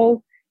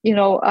whole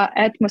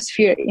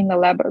atmosphere in the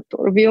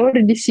laboratory. We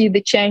already see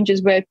the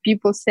changes where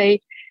people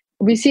say,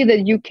 we see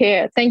that you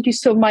care. Thank you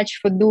so much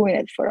for doing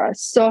it for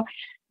us. So,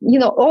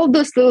 all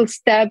those little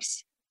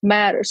steps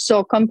matter.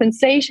 So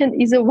compensation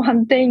is a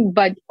one thing,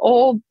 but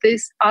all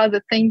these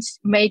other things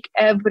make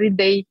every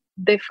day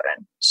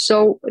different.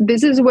 So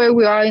this is where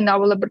we are in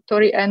our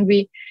laboratory. And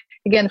we,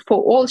 again,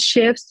 for all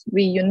shifts,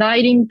 we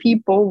uniting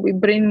people, we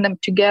bring them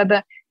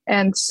together,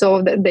 and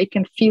so that they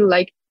can feel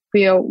like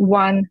we are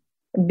one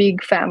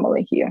big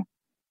family here.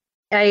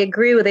 I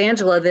agree with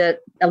Angela that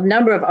a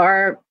number of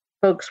our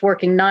folks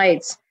working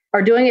nights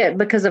are doing it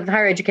because of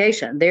higher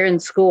education. They're in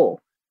school.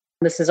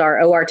 This is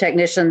our OR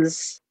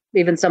technicians,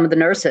 even some of the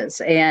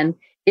nurses. And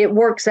it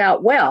works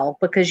out well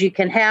because you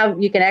can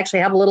actually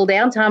have a little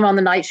downtime on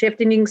the night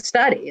shift and you can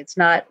study. It's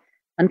not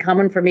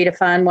uncommon for me to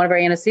find one of our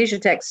anesthesia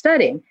techs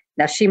studying.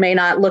 Now, she may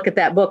not look at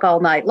that book all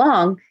night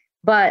long,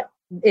 but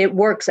it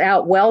works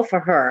out well for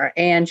her.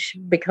 And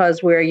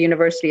because we're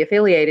university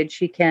affiliated,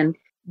 she can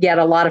get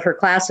a lot of her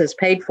classes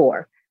paid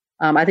for.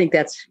 I think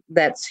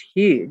that's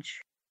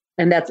huge.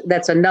 And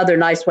that's another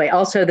nice way.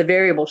 Also, the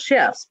variable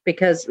shifts,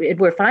 because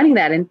we're finding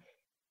that. And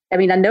I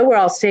mean, I know we're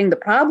all seeing the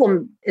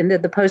problem in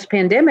the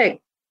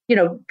post-pandemic. You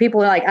know,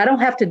 people are like, I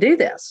don't have to do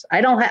this. I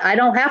don't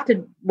have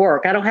to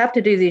work. I don't have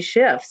to do these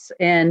shifts.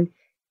 And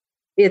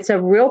it's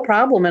a real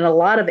problem in a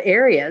lot of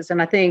areas.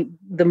 And I think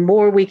the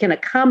more we can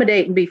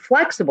accommodate and be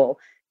flexible,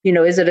 you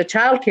know, is it a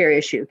childcare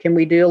issue? Can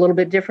we do a little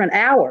bit different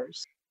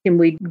hours? Can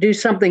we do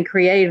something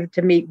creative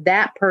to meet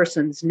that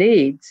person's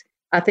needs?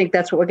 I think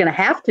that's what we're going to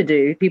have to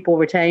do, people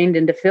retained,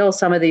 and to fill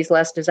some of these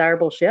less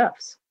desirable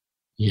shifts.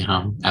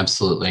 Yeah,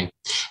 absolutely.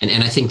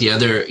 And I think the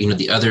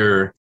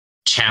other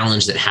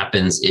challenge that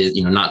happens is,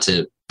 you know, not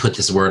to put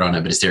this word on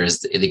it, but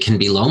it can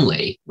be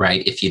lonely,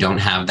 right? If you don't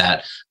have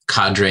that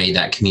cadre,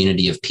 that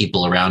community of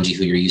people around you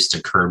who you're used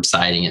to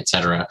curbsiding, et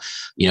cetera,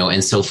 you know.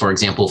 And so, for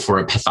example, for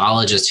a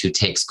pathologist who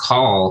takes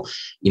call,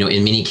 you know,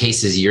 in many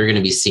cases, you're going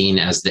to be seen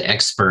as the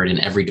expert in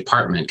every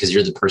department because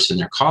you're the person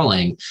they're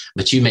calling,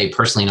 but you may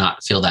personally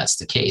not feel that's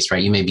the case,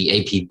 right? You may be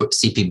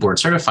CP board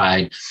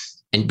certified,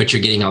 but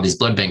you're getting all these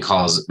blood bank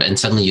calls, and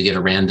suddenly you get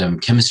a random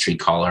chemistry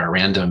call or a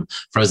random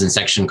frozen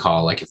section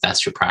call, like if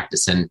that's your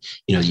practice, and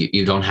you know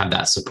you don't have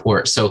that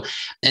support. So,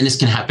 and this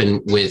can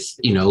happen with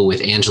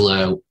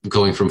Angela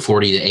going from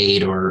 40 to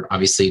 8, or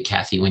obviously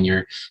Kathy when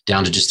you're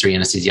down to just 3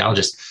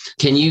 anesthesiologists.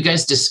 Can you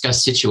guys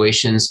discuss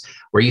situations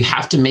where you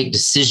have to make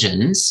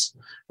decisions,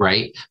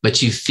 right?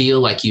 But you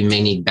feel like you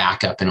may need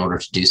backup in order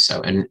to do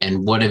so.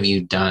 And what have you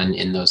done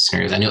in those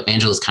scenarios? I know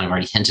Angela's kind of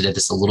already hinted at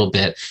this a little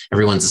bit.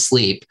 Everyone's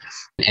asleep.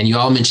 And you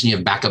all mentioned you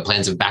have backup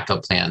plans,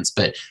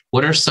 but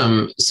what are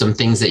some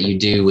things that you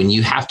do when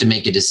you have to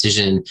make a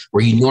decision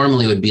where you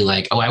normally would be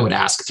like, oh, I would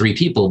ask 3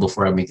 people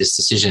before I make this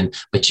decision,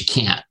 but you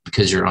can't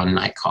because you're on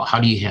night call? How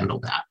do you handle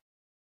that?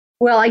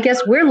 Well, I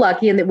guess we're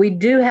lucky in that we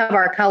do have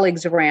our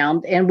colleagues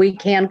around, and we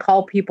can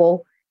call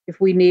people if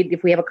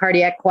we have a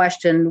cardiac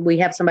question, we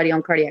have somebody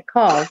on cardiac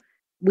call,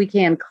 we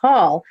can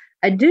call.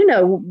 I do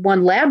know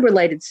one lab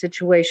related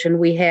situation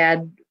we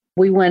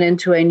went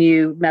into a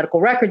new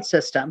medical record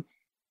system,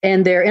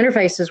 and their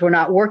interfaces were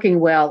not working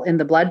well in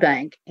the blood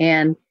bank.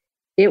 And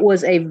it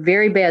was a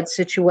very bad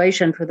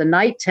situation for the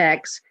night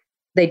techs.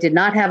 They did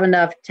not have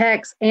enough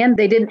techs, and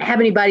they didn't have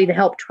anybody to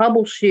help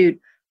troubleshoot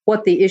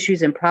what the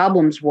issues and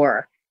problems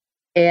were.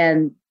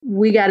 And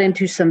we got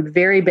into some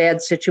very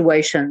bad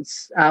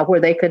situations where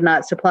they could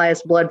not supply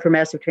us blood for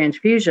massive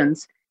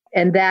transfusions.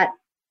 And that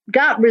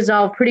got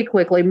resolved pretty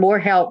quickly, more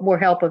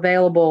help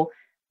available.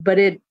 But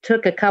it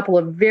took a couple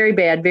of very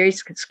bad, very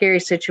scary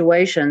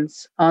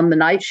situations on the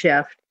night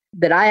shift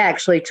that I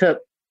actually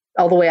took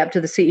all the way up to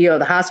the CEO of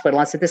the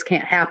hospital. I said, this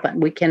can't happen.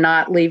 We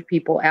cannot leave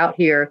people out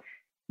here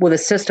with a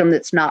system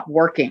that's not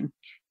working,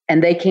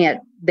 and they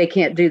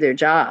can't do their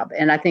job.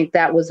 And I think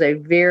that was a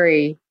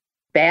very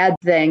bad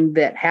thing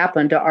that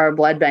happened to our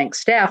blood bank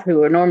staff,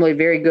 who are normally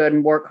very good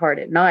and work hard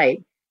at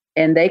night.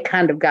 And they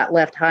kind of got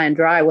left high and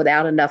dry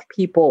without enough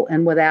people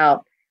and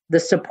without the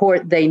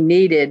support they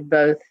needed,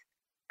 both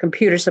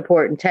computer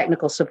support and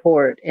technical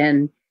support,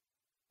 and,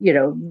 you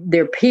know,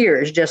 their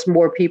peers, just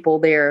more people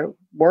there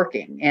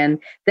working. And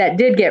that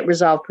did get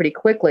resolved pretty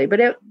quickly.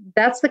 But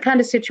that's the kind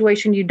of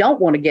situation you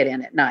don't want to get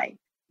in at night,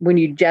 when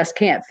you just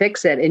can't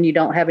fix it and you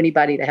don't have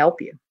anybody to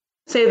help you.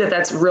 Say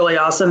that's really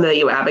awesome that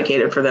you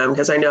advocated for them,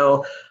 because I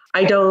know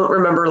I don't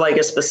remember like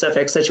a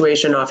specific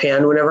situation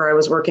offhand whenever I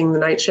was working the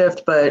night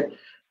shift, but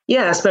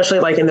yeah, especially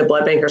like in the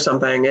blood bank or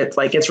something, it's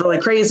like, it's really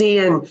crazy.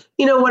 And,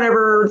 you know,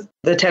 whatever,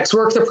 the techs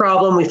work the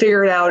problem, we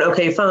figure it out.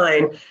 Okay,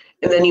 fine.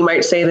 And then you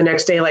might say the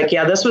next day, like,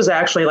 yeah, this was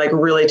actually like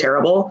really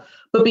terrible.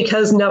 But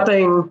because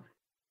nothing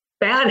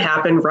bad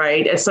happened,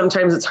 right,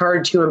 sometimes it's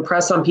hard to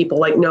impress on people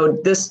like, no,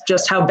 this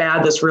just how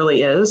bad this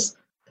really is.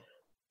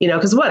 You know,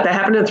 because that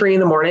happened at 3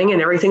 a.m.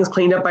 and everything's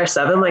cleaned up by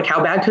 7. Like,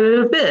 how bad could it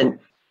have been?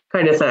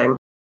 Kind of thing.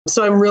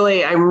 So I'm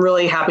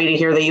really happy to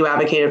hear that you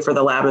advocated for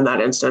the lab in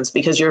that instance,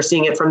 because you're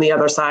seeing it from the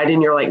other side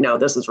and you're like, no,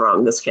 this is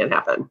wrong. This can't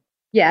happen.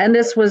 Yeah. And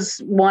this was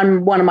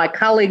one of my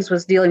colleagues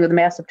was dealing with a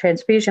massive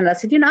transfusion. I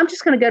said, I'm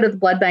just going to go to the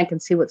blood bank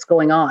and see what's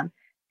going on.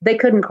 They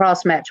couldn't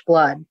cross match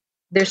blood.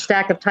 Their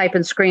stack of type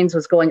and screens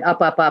was going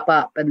up,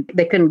 and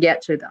they couldn't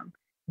get to them.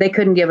 They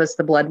couldn't give us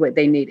the blood weight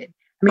they needed.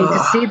 I mean,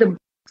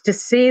 to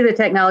see the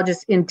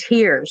technologists in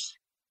tears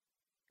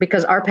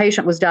because our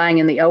patient was dying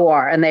in the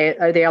OR, and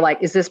they're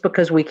like, is this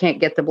because we can't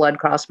get the blood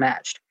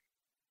cross-matched?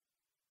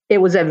 It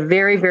was a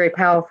very, very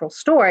powerful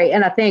story.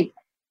 And I think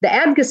the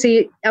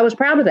advocacy, I was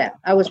proud of that.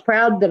 I was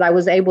proud that I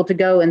was able to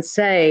go and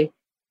say,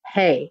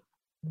 hey,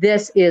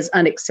 this is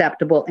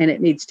unacceptable and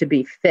it needs to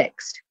be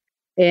fixed.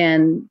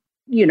 And,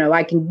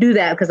 I can do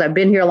that because I've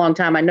been here a long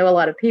time. I know a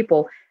lot of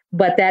people,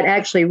 but that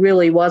actually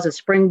really was a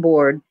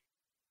springboard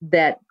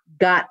that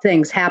got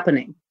things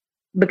happening.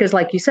 Because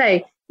like you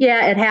say,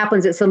 yeah, it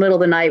happens. It's the middle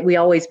of the night. We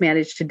always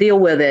managed to deal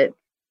with it.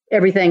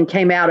 Everything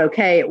came out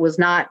okay. It was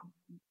not,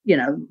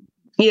 Yeah,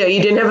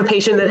 you didn't have a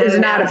patient that was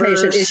not a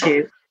patient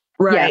issue.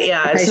 Right.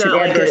 Yes, it's not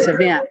like adverse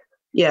event.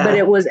 Yeah. But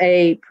it was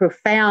a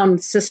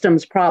profound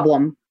systems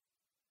problem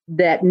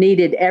that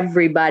needed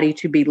everybody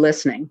to be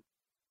listening.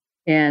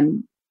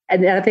 And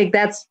I think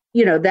that's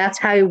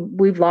how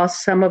we've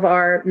lost some of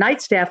our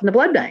night staff in the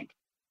blood bank.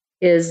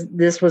 Is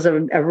this was a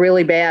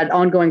really bad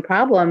ongoing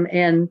problem,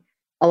 and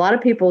a lot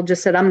of people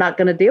just said, "I'm not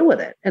going to deal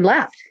with it," and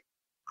left.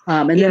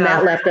 And then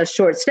that left us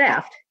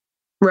short-staffed.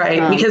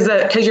 Right,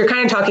 because you're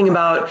kind of talking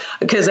about,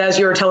 because as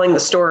you were telling the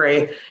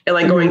story and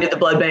like going to the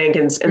blood bank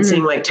and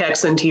seeing like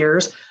texts and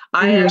tears,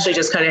 I actually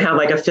just kind of have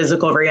like a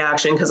physical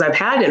reaction because I've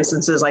had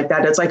instances like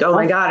that. It's like, oh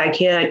my God, I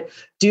can't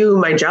do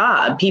my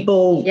job.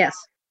 People,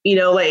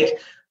 like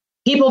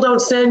people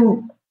don't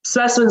send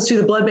specimens to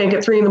the blood bank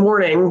at 3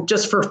 a.m.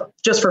 just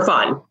for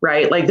fun,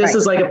 right? Like this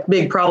is like a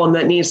big problem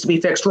that needs to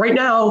be fixed right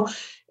now.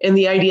 And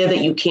the idea that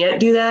you can't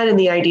do that,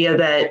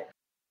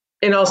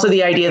 and also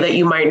the idea that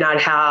you might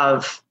not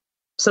have,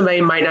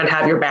 somebody might not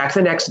have your back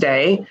the next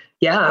day.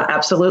 Yeah,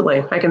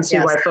 absolutely. I can see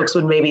why folks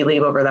would maybe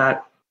leave over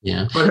that.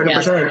 Yeah.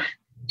 100%.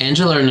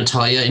 Angela or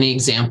Natalia, any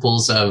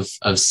examples of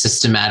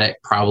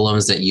systematic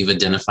problems that you've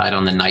identified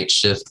on the night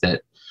shift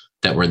that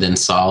were then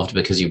solved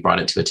because you brought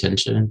it to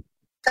attention?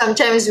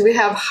 Sometimes we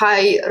have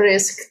high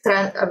risk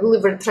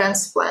liver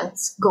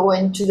transplants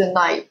going to the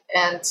night.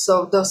 And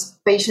so those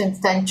patients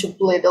tend to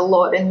bleed a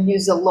lot and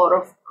use a lot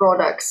of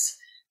products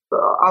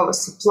for our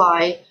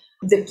supply,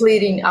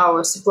 depleting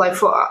our supply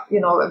for,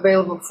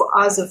 available for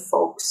other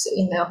folks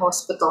in the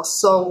hospital.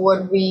 So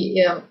what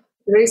we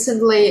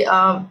recently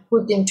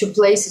put into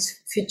place is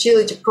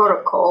futility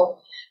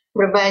protocol,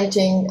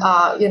 preventing,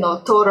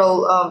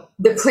 total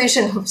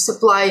depletion of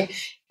supply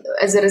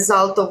as a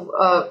result of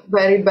a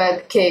very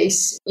bad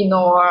case,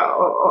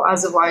 or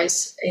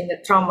otherwise in the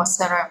trauma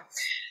center.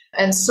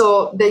 And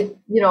so they,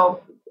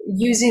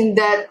 using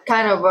that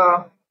kind of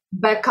a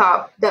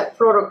backup, that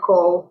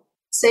protocol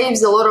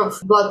saves a lot of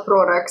blood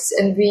products.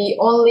 And we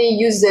only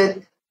used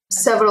it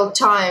several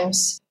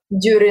times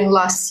during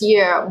last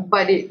year,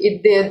 but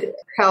it did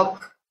help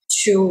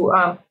to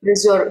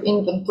reserve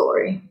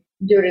inventory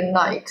during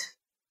night.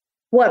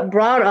 What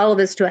brought all of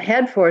this to a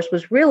head for us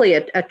was really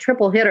a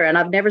triple hitter, and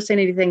I've never seen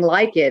anything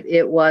like it.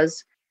 It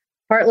was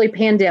partly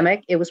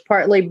pandemic, it was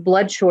partly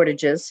blood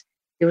shortages,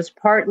 it was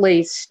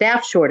partly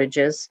staff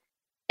shortages,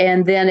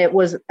 and then it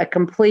was a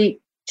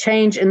complete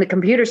change in the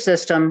computer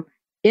system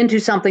into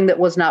something that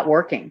was not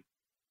working.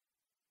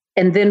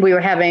 And then we were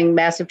having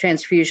massive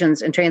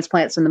transfusions and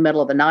transplants in the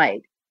middle of the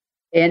night.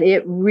 And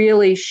it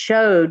really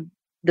showed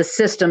the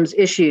system's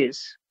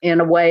issues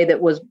in a way that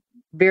was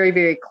very,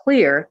 very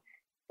clear,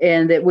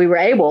 and that we were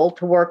able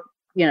to work,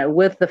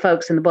 with the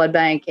folks in the blood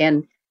bank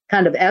and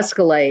kind of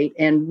escalate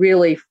and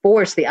really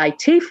force the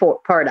IT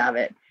part of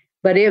it.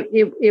 But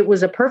it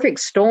was a perfect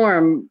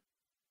storm,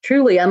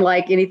 truly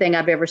unlike anything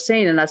I've ever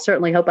seen. And I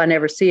certainly hope I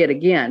never see it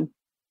again.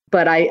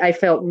 But I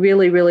felt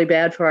really, really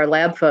bad for our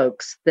lab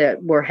folks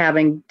that were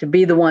having to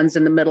be the ones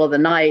in the middle of the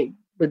night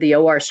with the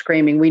OR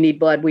screaming, "We need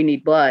blood, we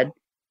need blood."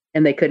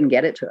 And they couldn't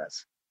get it to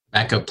us.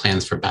 Backup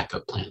plans for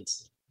backup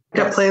plans.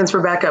 Backup plans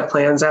for backup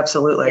plans.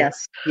 Absolutely.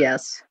 Yes.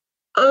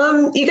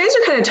 You guys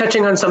are kind of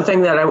touching on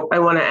something that I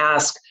want to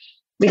ask,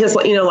 because,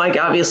 like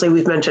obviously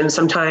we've mentioned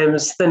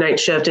sometimes the night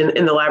shift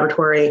in the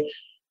laboratory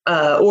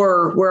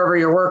or wherever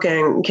you're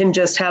working can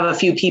just have a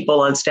few people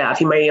on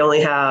staff. You might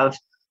only have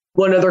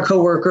one other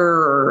coworker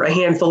or a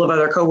handful of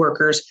other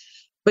coworkers,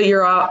 but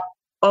you're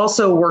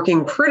also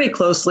working pretty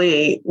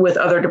closely with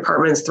other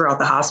departments throughout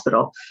the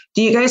hospital.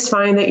 Do you guys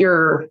find that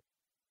you're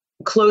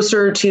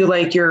closer to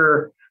like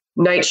your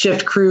night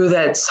shift crew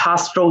that's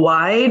hospital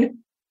wide?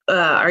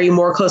 Are you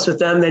more close with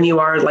them than you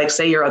are, like,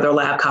 say, your other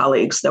lab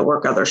colleagues that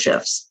work other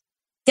shifts?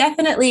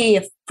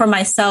 Definitely, for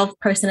myself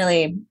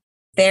personally,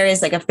 there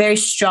is like a very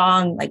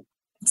strong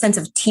sense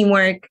of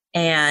teamwork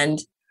and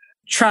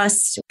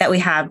trust that we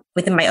have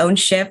within my own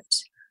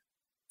shift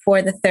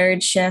for the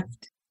third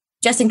shift.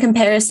 Just in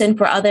comparison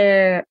for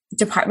other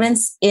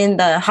departments in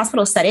the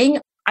hospital setting,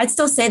 I'd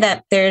still say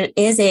that there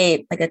is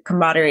a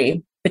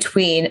camaraderie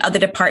between other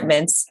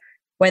departments,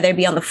 whether it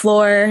be on the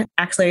floor,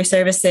 auxiliary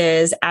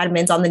services,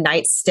 admins on the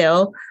night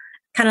still.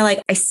 Kind of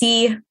like, I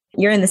see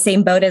you're in the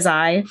same boat as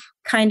I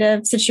kind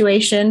of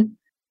situation.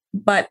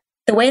 But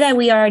the way that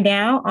we are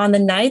now on the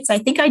nights, I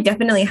think I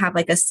definitely have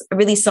a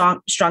really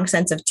strong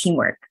sense of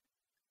teamwork,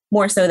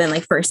 more so than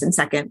first and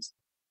second.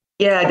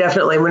 Yeah,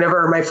 definitely.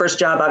 Whenever my first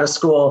job out of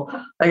school,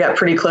 I got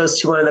pretty close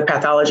to one of the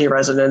pathology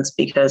residents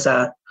because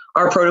our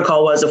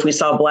protocol was if we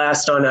saw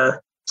blast on a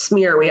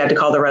smear, we had to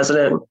call the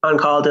resident on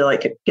call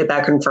to get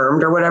that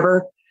confirmed or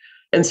whatever.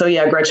 And so,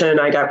 yeah, Gretchen and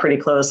I got pretty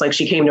close.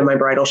 She came to my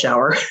bridal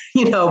shower,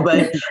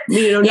 but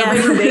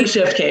nobody from day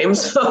shift came.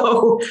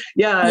 So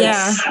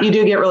you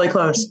do get really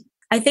close.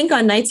 I think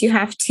on nights you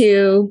have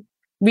to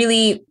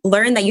really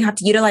learn that you have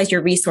to utilize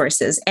your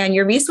resources, and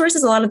your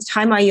resources a lot of the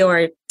time are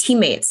your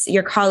teammates,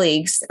 your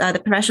colleagues,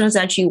 the professionals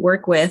that you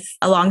work with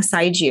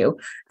alongside you.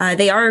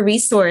 They are a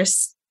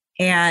resource,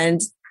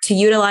 and to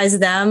utilize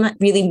them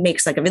really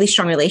makes a really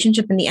strong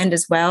relationship in the end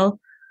as well.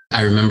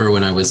 I remember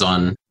when I was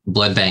on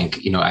blood bank,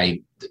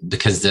 I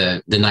because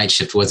the night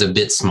shift was a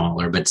bit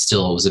smaller, but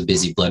still it was a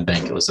busy blood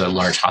bank. It was a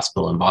large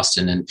hospital in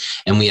Boston,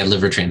 and we had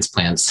liver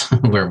transplants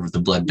where the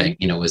blood bank,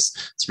 was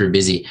super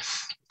busy.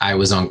 I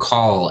was on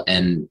call,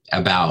 and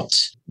about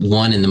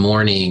 1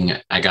 a.m,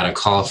 I got a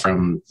call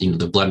from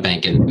the blood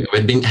bank, and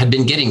had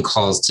been getting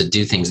calls to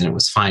do things, and it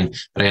was fine.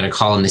 But I got a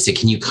call, and they said,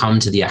 "Can you come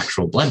to the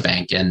actual blood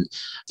bank?" And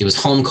it was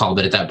home call,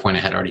 but at that point, I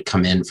had already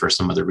come in for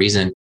some other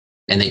reason.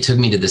 And they took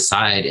me to the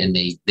side, and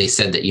they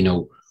said that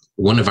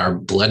one of our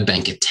blood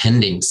bank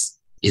attendings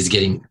is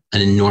getting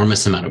an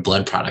enormous amount of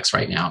blood products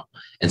right now,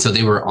 and so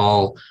they were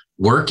all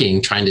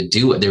working, trying to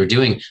do what they were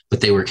doing,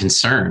 but they were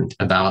concerned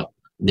about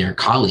their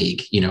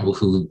colleague,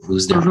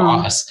 who's their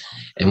boss,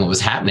 and what was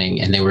happening.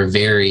 And they were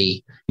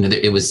very,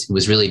 it was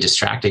really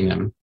distracting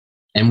them.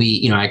 And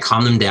I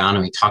calmed them down,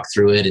 and we talked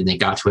through it, and they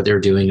got to what they were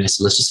doing. And I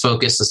said, let's just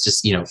focus. Let's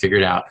just, figure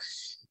it out.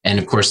 And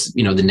of course,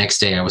 the next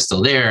day I was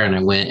still there, and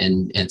I went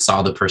and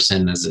saw the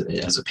person as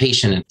a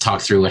patient and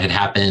talked through what had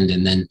happened.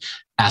 And then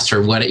asked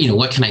her, what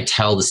can I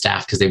tell the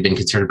staff? Because they've been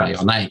concerned about you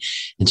all night.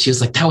 And she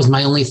was like, that was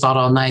my only thought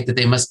all night, that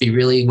they must be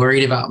really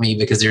worried about me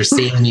because they're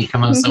seeing me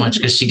come out so much,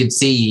 because she could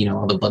see,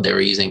 all the blood they were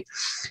using.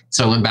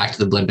 So I went back to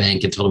the blood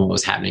bank and told them what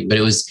was happening. But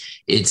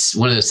it's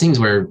one of those things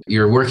where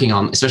you're working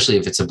on, especially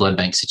if it's a blood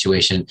bank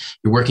situation,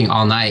 you're working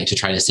all night to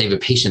try to save a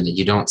patient that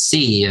you don't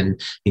see.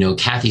 And,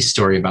 Kathy's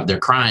story about they're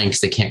crying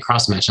because they can't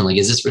cross match. And like,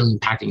 is this really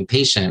impacting a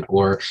patient?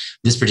 Or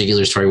this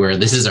particular story where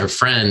this is our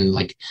friend,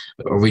 like,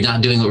 are we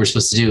not doing what we're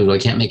supposed to do? I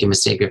can't make a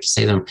mistake. We have to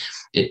say them.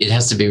 It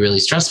has to be really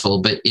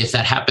stressful. But if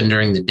that happened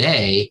during the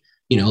day,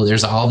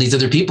 there's all these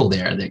other people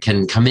there that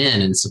can come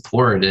in and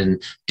support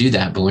and do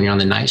that. But when you're on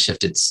the night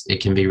shift,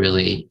 it can be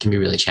really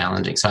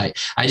challenging. So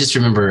I just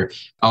remember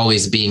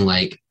always being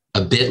like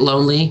a bit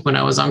lonely when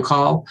I was on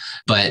call,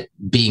 but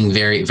being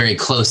very, very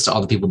close to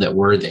all the people that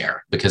were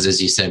there, because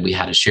as you said, we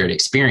had a shared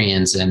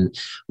experience, and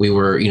we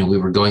were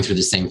going through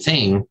the same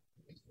thing.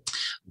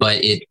 But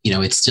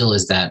it still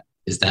is that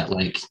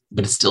like,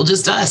 but it's still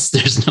just us.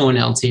 There's no one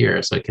else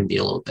here. So it can be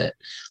a little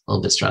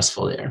bit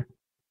stressful there.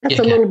 That's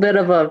a little bit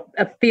of a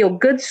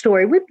feel-good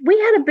story. We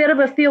had a bit of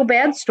a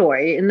feel-bad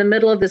story in the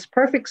middle of this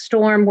perfect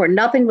storm where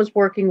nothing was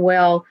working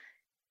well.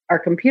 Our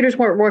computers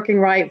weren't working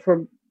right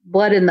for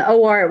blood in the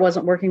OR. It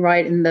wasn't working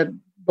right in the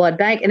blood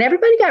bank. And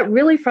everybody got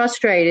really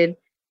frustrated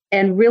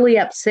and really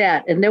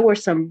upset. And there were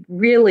some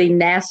really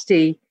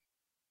nasty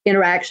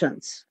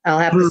interactions, I'll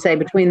have to say,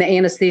 between the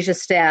anesthesia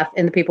staff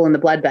and the people in the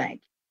blood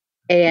bank.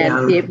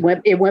 And it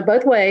went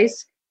both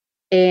ways.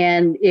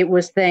 And it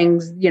was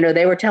things,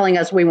 they were telling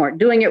us we weren't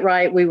doing it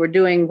right. We were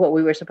doing what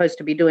we were supposed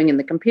to be doing in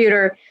the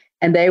computer,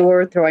 and they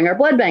were throwing our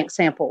blood bank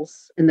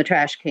samples in the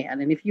trash can.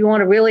 And if you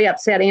want to really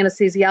upset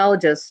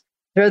anesthesiologists,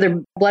 throw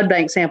their blood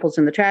bank samples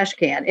in the trash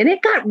can. And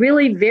it got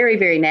really very,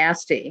 very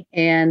nasty.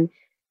 And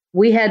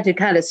we had to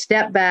kind of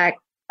step back,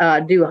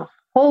 do a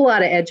whole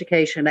lot of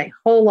education, a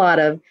whole lot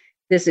of,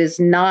 this is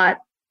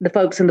not the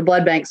folks in the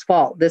blood bank's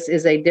fault. This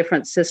is a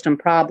different system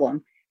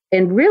problem.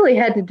 And really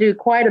had to do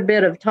quite a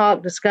bit of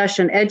talk,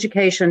 discussion,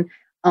 education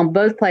on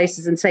both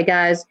places, and say,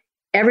 guys,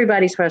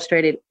 everybody's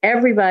frustrated.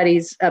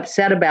 Everybody's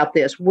upset about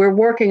this. We're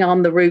working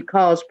on the root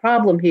cause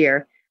problem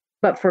here.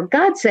 But for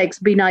God's sakes,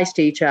 be nice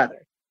to each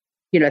other.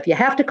 If you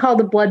have to call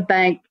the blood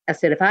bank, I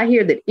said, if I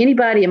hear that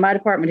anybody in my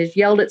department has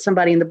yelled at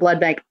somebody in the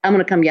blood bank, I'm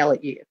going to come yell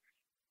at you,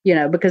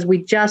 because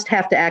we just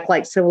have to act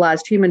like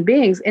civilized human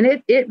beings. And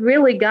it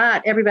really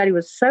everybody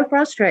was so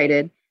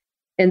frustrated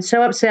and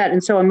so upset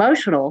and so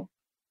emotional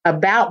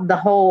about the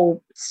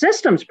whole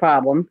systems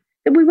problem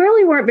that we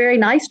really weren't very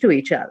nice to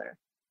each other.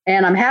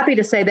 And I'm happy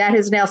to say that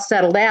has now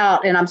settled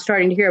out. And I'm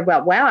starting to hear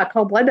about, wow, I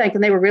called blood bank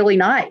and they were really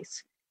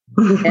nice.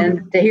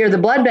 And to hear the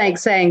blood bank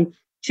saying,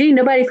 gee,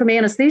 nobody from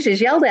anesthesia has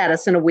yelled at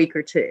us in a week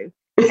or two.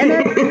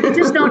 And you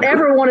just don't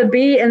ever want to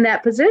be in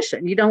that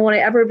position. You don't want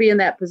to ever be in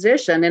that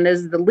position. And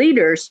as the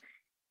leaders,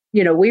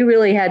 we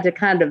really had to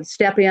kind of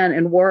step in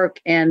and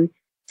work and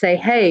say,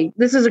 hey,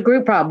 this is a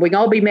group problem. We can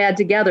all be mad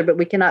together, but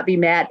we cannot be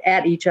mad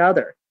at each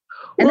other.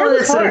 And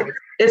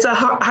it's a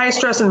high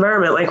stress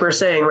environment, like we're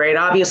saying, right?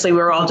 Obviously,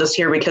 we're all just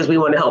here because we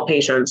want to help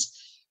patients.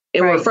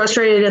 And we're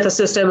frustrated at the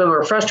system, and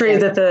we're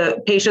frustrated that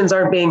the patients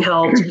aren't being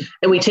helped,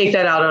 and we take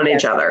that out on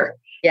each other.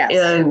 Yes.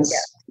 And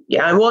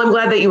well, I'm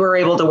glad that you were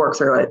able to work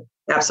through it.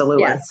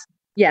 Absolutely.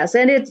 Yes.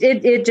 And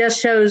it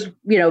just shows,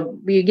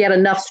 you get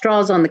enough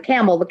straws on the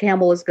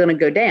camel is going to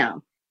go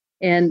down.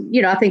 And,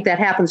 I think that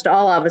happens to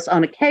all of us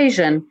on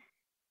occasion,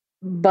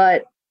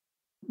 but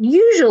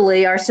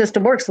usually our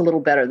system works a little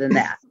better than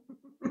that.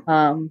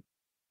 And,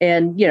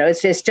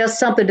 it's just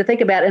something to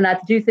think about. And I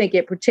do think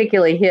it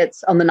particularly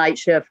hits on the night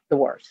shift the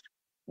worst.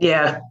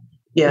 Yeah.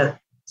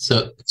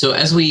 So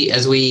as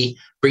we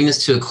bring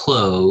this to a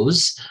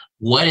close,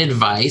 what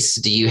advice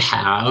do you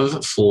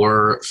have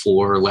for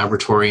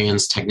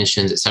laboratorians,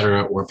 technicians, et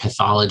cetera, or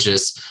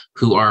pathologists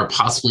who are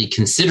possibly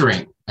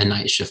considering a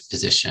night shift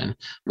position?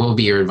 What would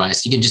be your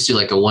advice? You can just do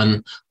like a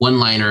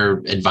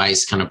one-liner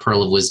advice, kind of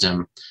pearl of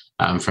wisdom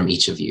from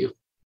each of you.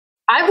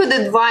 I would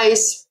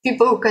advise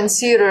people who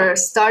consider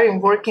starting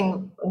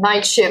working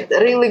night shift,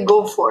 really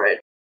go for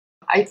it.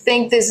 I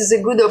think this is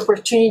a good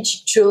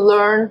opportunity to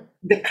learn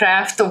the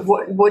craft of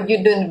what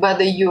you're doing,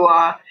 whether you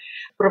are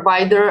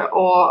provider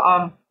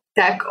or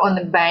tech on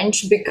the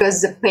bench,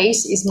 because the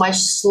pace is much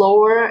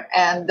slower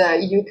and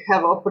you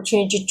have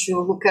opportunity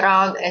to look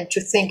around and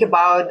to think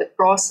about the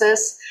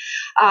process.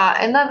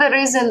 Another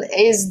reason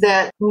is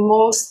that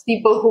most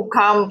people who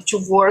come to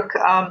work,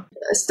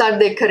 start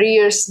their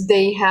careers,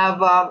 they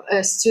have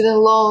student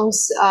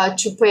loans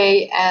to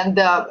pay, and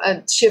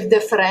shift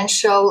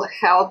differential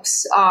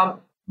helps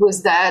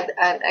with that.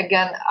 And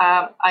again,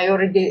 I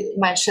already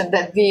mentioned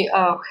that we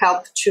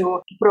help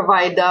to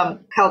provide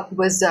help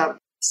with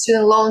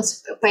student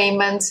loans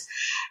payments.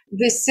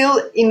 We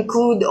still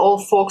include all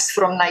folks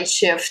from night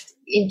shift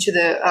into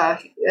the,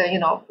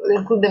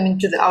 include them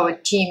into our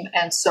team.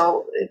 And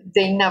so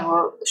they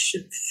never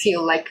should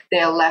feel like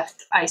they're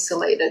left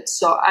isolated.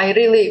 So I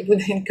really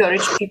would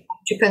encourage people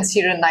to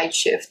consider night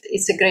shift.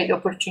 It's a great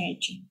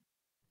opportunity.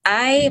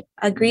 I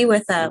agree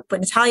with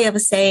what Natalia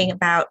was saying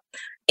about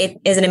it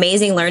is an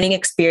amazing learning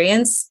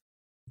experience,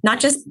 not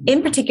just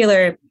in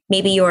particular,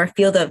 maybe your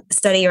field of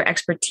study or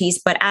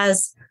expertise, but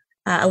as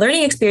a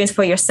learning experience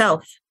for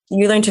yourself.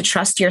 You learn to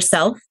trust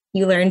yourself.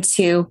 You learn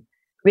to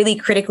really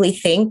critically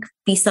think,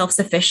 be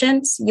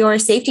self-sufficient. Your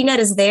safety net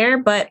is there,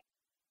 but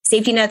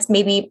safety net's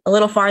maybe a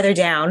little farther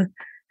down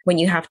when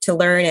you have to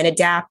learn and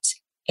adapt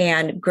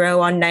and grow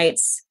on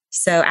nights.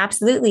 So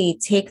absolutely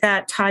take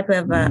that type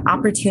of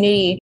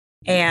opportunity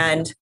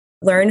and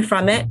learn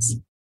from it.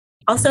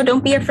 Also,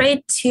 don't be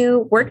afraid to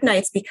work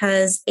nights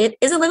because it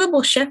is a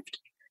livable shift.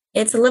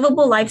 It's a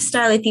livable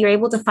lifestyle if you're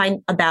able to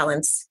find a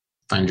balance.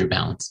 Find your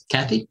balance.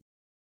 Kathy?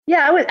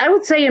 Yeah, I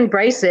would say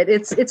embrace it.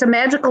 It's a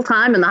magical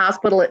time in the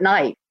hospital at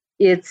night.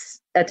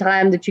 It's a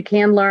time that you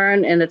can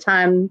learn and a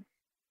time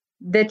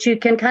that you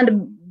can kind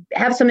of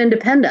have some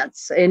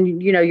independence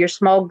and, your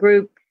small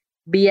group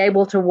be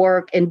able to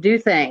work and do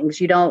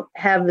things. You don't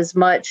have as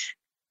much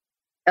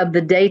of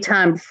the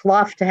daytime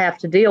fluff to have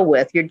to deal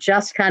with. You're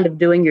just kind of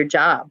doing your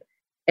job.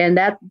 And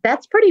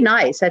that's pretty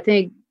nice. I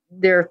think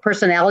there are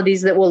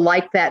personalities that will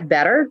like that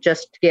better,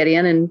 just to get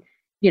in and,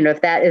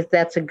 if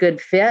that's a good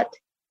fit.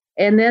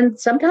 And then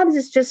sometimes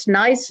it's just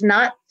nice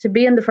not to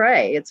be in the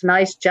fray. It's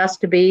nice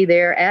just to be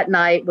there at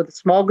night with a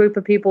small group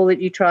of people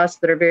that you trust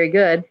that are very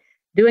good,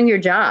 doing your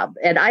job.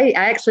 And I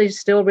actually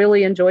still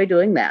really enjoy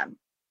doing that.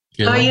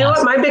 You know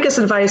what? My biggest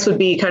advice would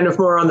be kind of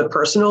more on the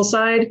personal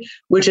side,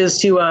 which is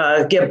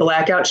to get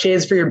blackout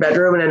shades for your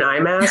bedroom and an eye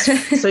mask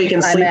so you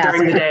can sleep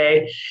during the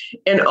day.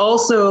 And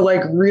also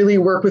really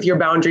work with your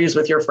boundaries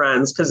with your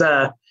friends. Because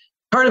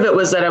part of it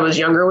was that I was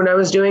younger when I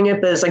was doing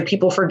it, but it's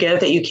people forget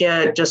that you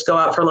can't just go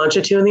out for lunch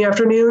at 2 p.m.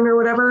 or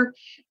whatever.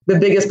 The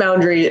biggest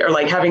boundary, or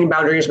having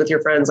boundaries with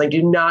your friends,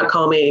 do not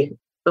call me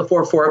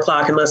before 4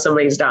 o'clock unless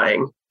somebody's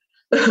dying.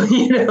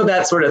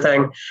 That sort of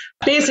thing.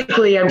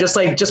 Basically, I'm just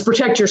just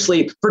protect your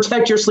sleep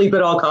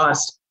at all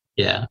costs.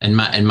 Yeah. And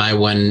my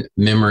one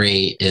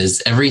memory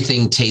is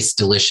everything tastes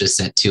delicious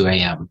at 2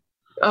 a.m.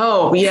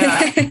 Oh,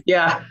 yeah.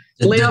 Yeah.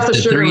 Lay off the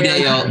sugar.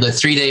 The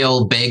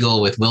 3-day-old bagel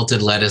with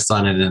wilted lettuce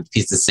on it and a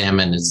piece of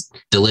salmon is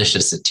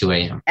delicious at 2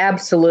 a.m.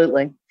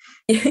 Absolutely.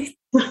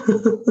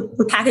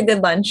 Pack a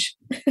good lunch.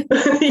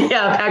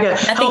 Yeah, pack a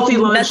healthy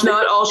lunch,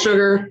 not all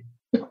sugar.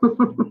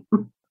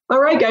 All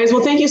right, guys.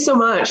 Well, thank you so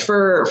much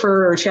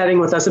for chatting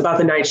with us about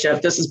the night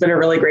shift. This has been a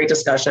really great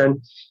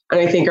discussion, and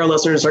I think our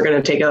listeners are going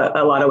to take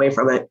a lot away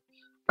from it.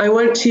 I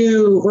want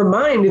to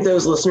remind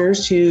those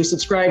listeners to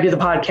subscribe to the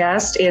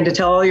podcast and to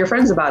tell all your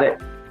friends about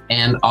it.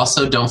 And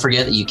also don't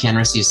forget that you can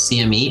receive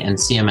CME and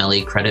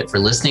CMLE credit for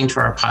listening to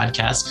our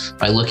podcast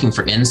by looking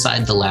for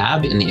Inside the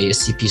Lab in the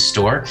ASCP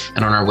store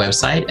and on our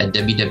website at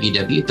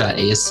www.ascp.org.